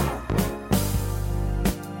ya.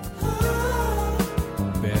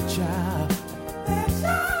 Betcha.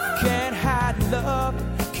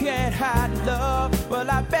 Can't hide love, well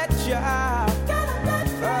I bet ya. I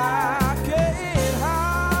can't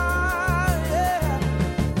hide, yeah.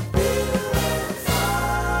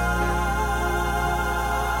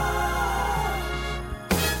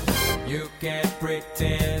 You can't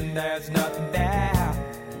pretend there's nothing there.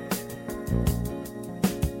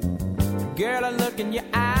 Girl, I look in your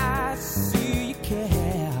eyes, see you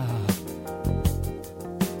care.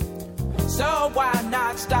 So why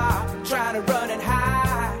not stop trying to run and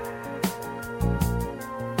hide?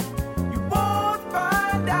 You won't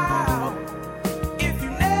find out if you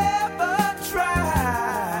never try.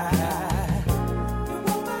 You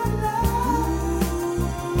want my love?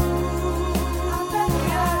 I bet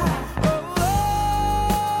ya.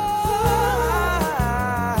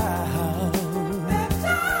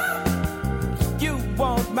 You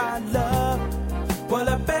want my love? Well,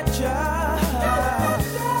 I bet ya.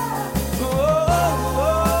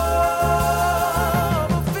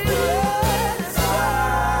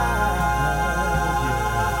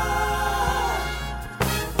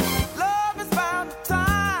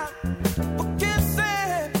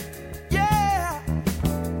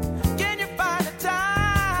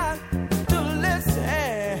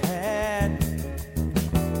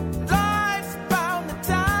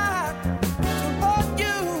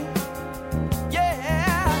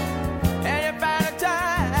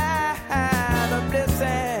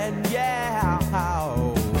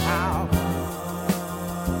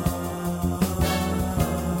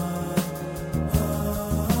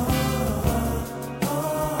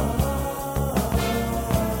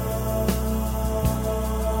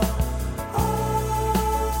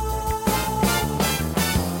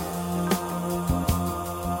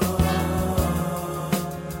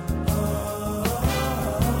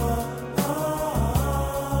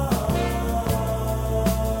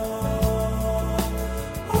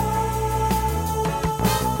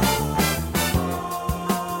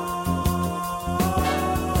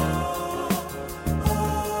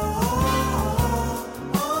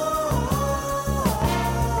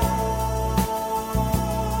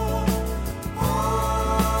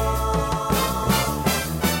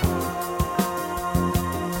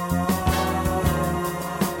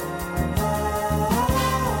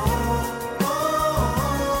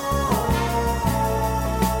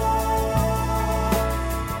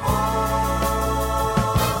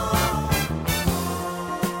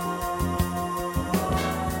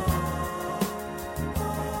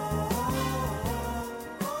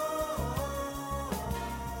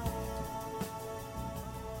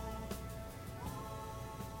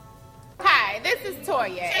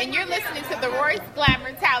 And you're listening to the Royce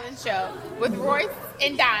Glamour Talent Show with Royce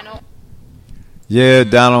and Donald. Yeah,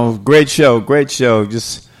 Donald, great show.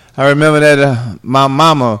 Just I remember that my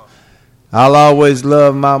mama. I'll always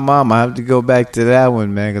love my mama. I have to go back to that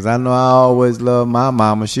one, man, because I know I always love my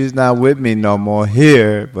mama. She's not with me no more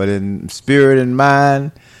here, but in spirit and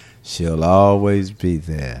mind, she'll always be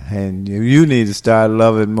there. And you need to start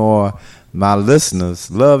loving more. My listeners,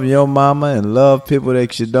 love your mama and love people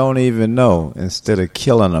that you don't even know instead of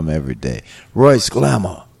killing them every day. Royce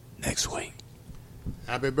Glamour, next week.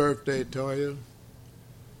 Happy birthday, Toya.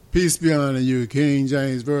 Peace be unto you. King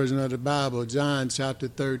James Version of the Bible, John chapter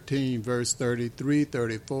 13, verse 33,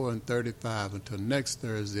 34, and 35. Until next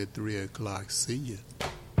Thursday at 3 o'clock. See you.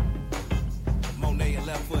 Monet and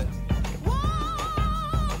left foot.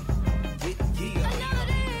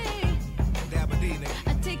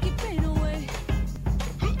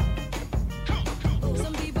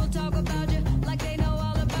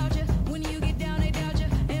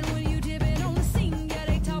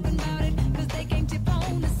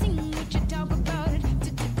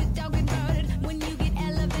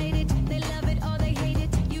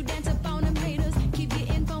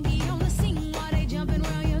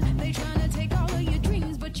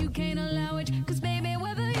 You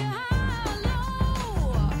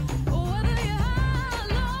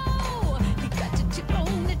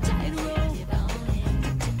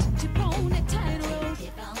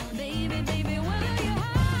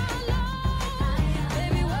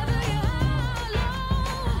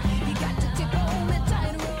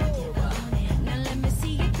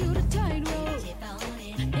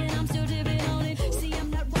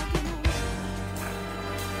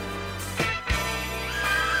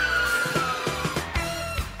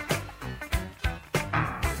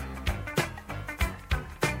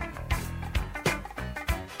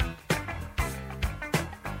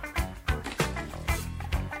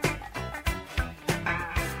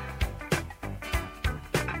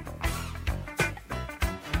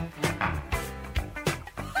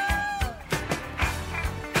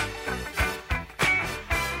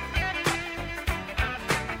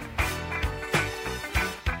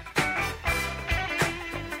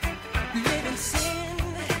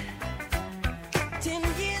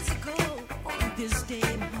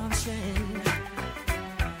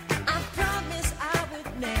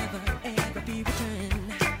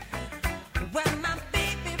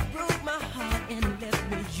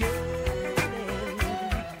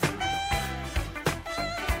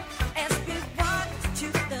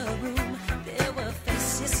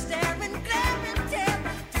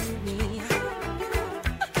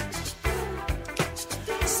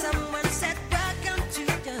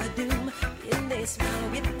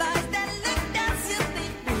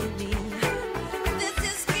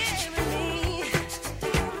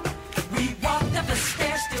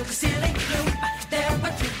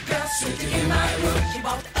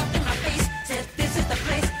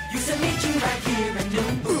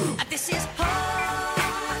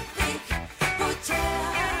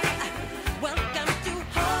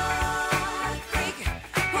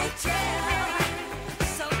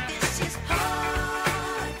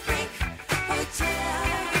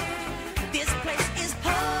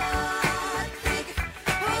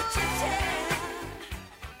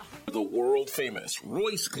world famous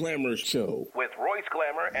Royce Glamour Show with Royce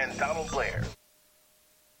Glamour and Donald Blair.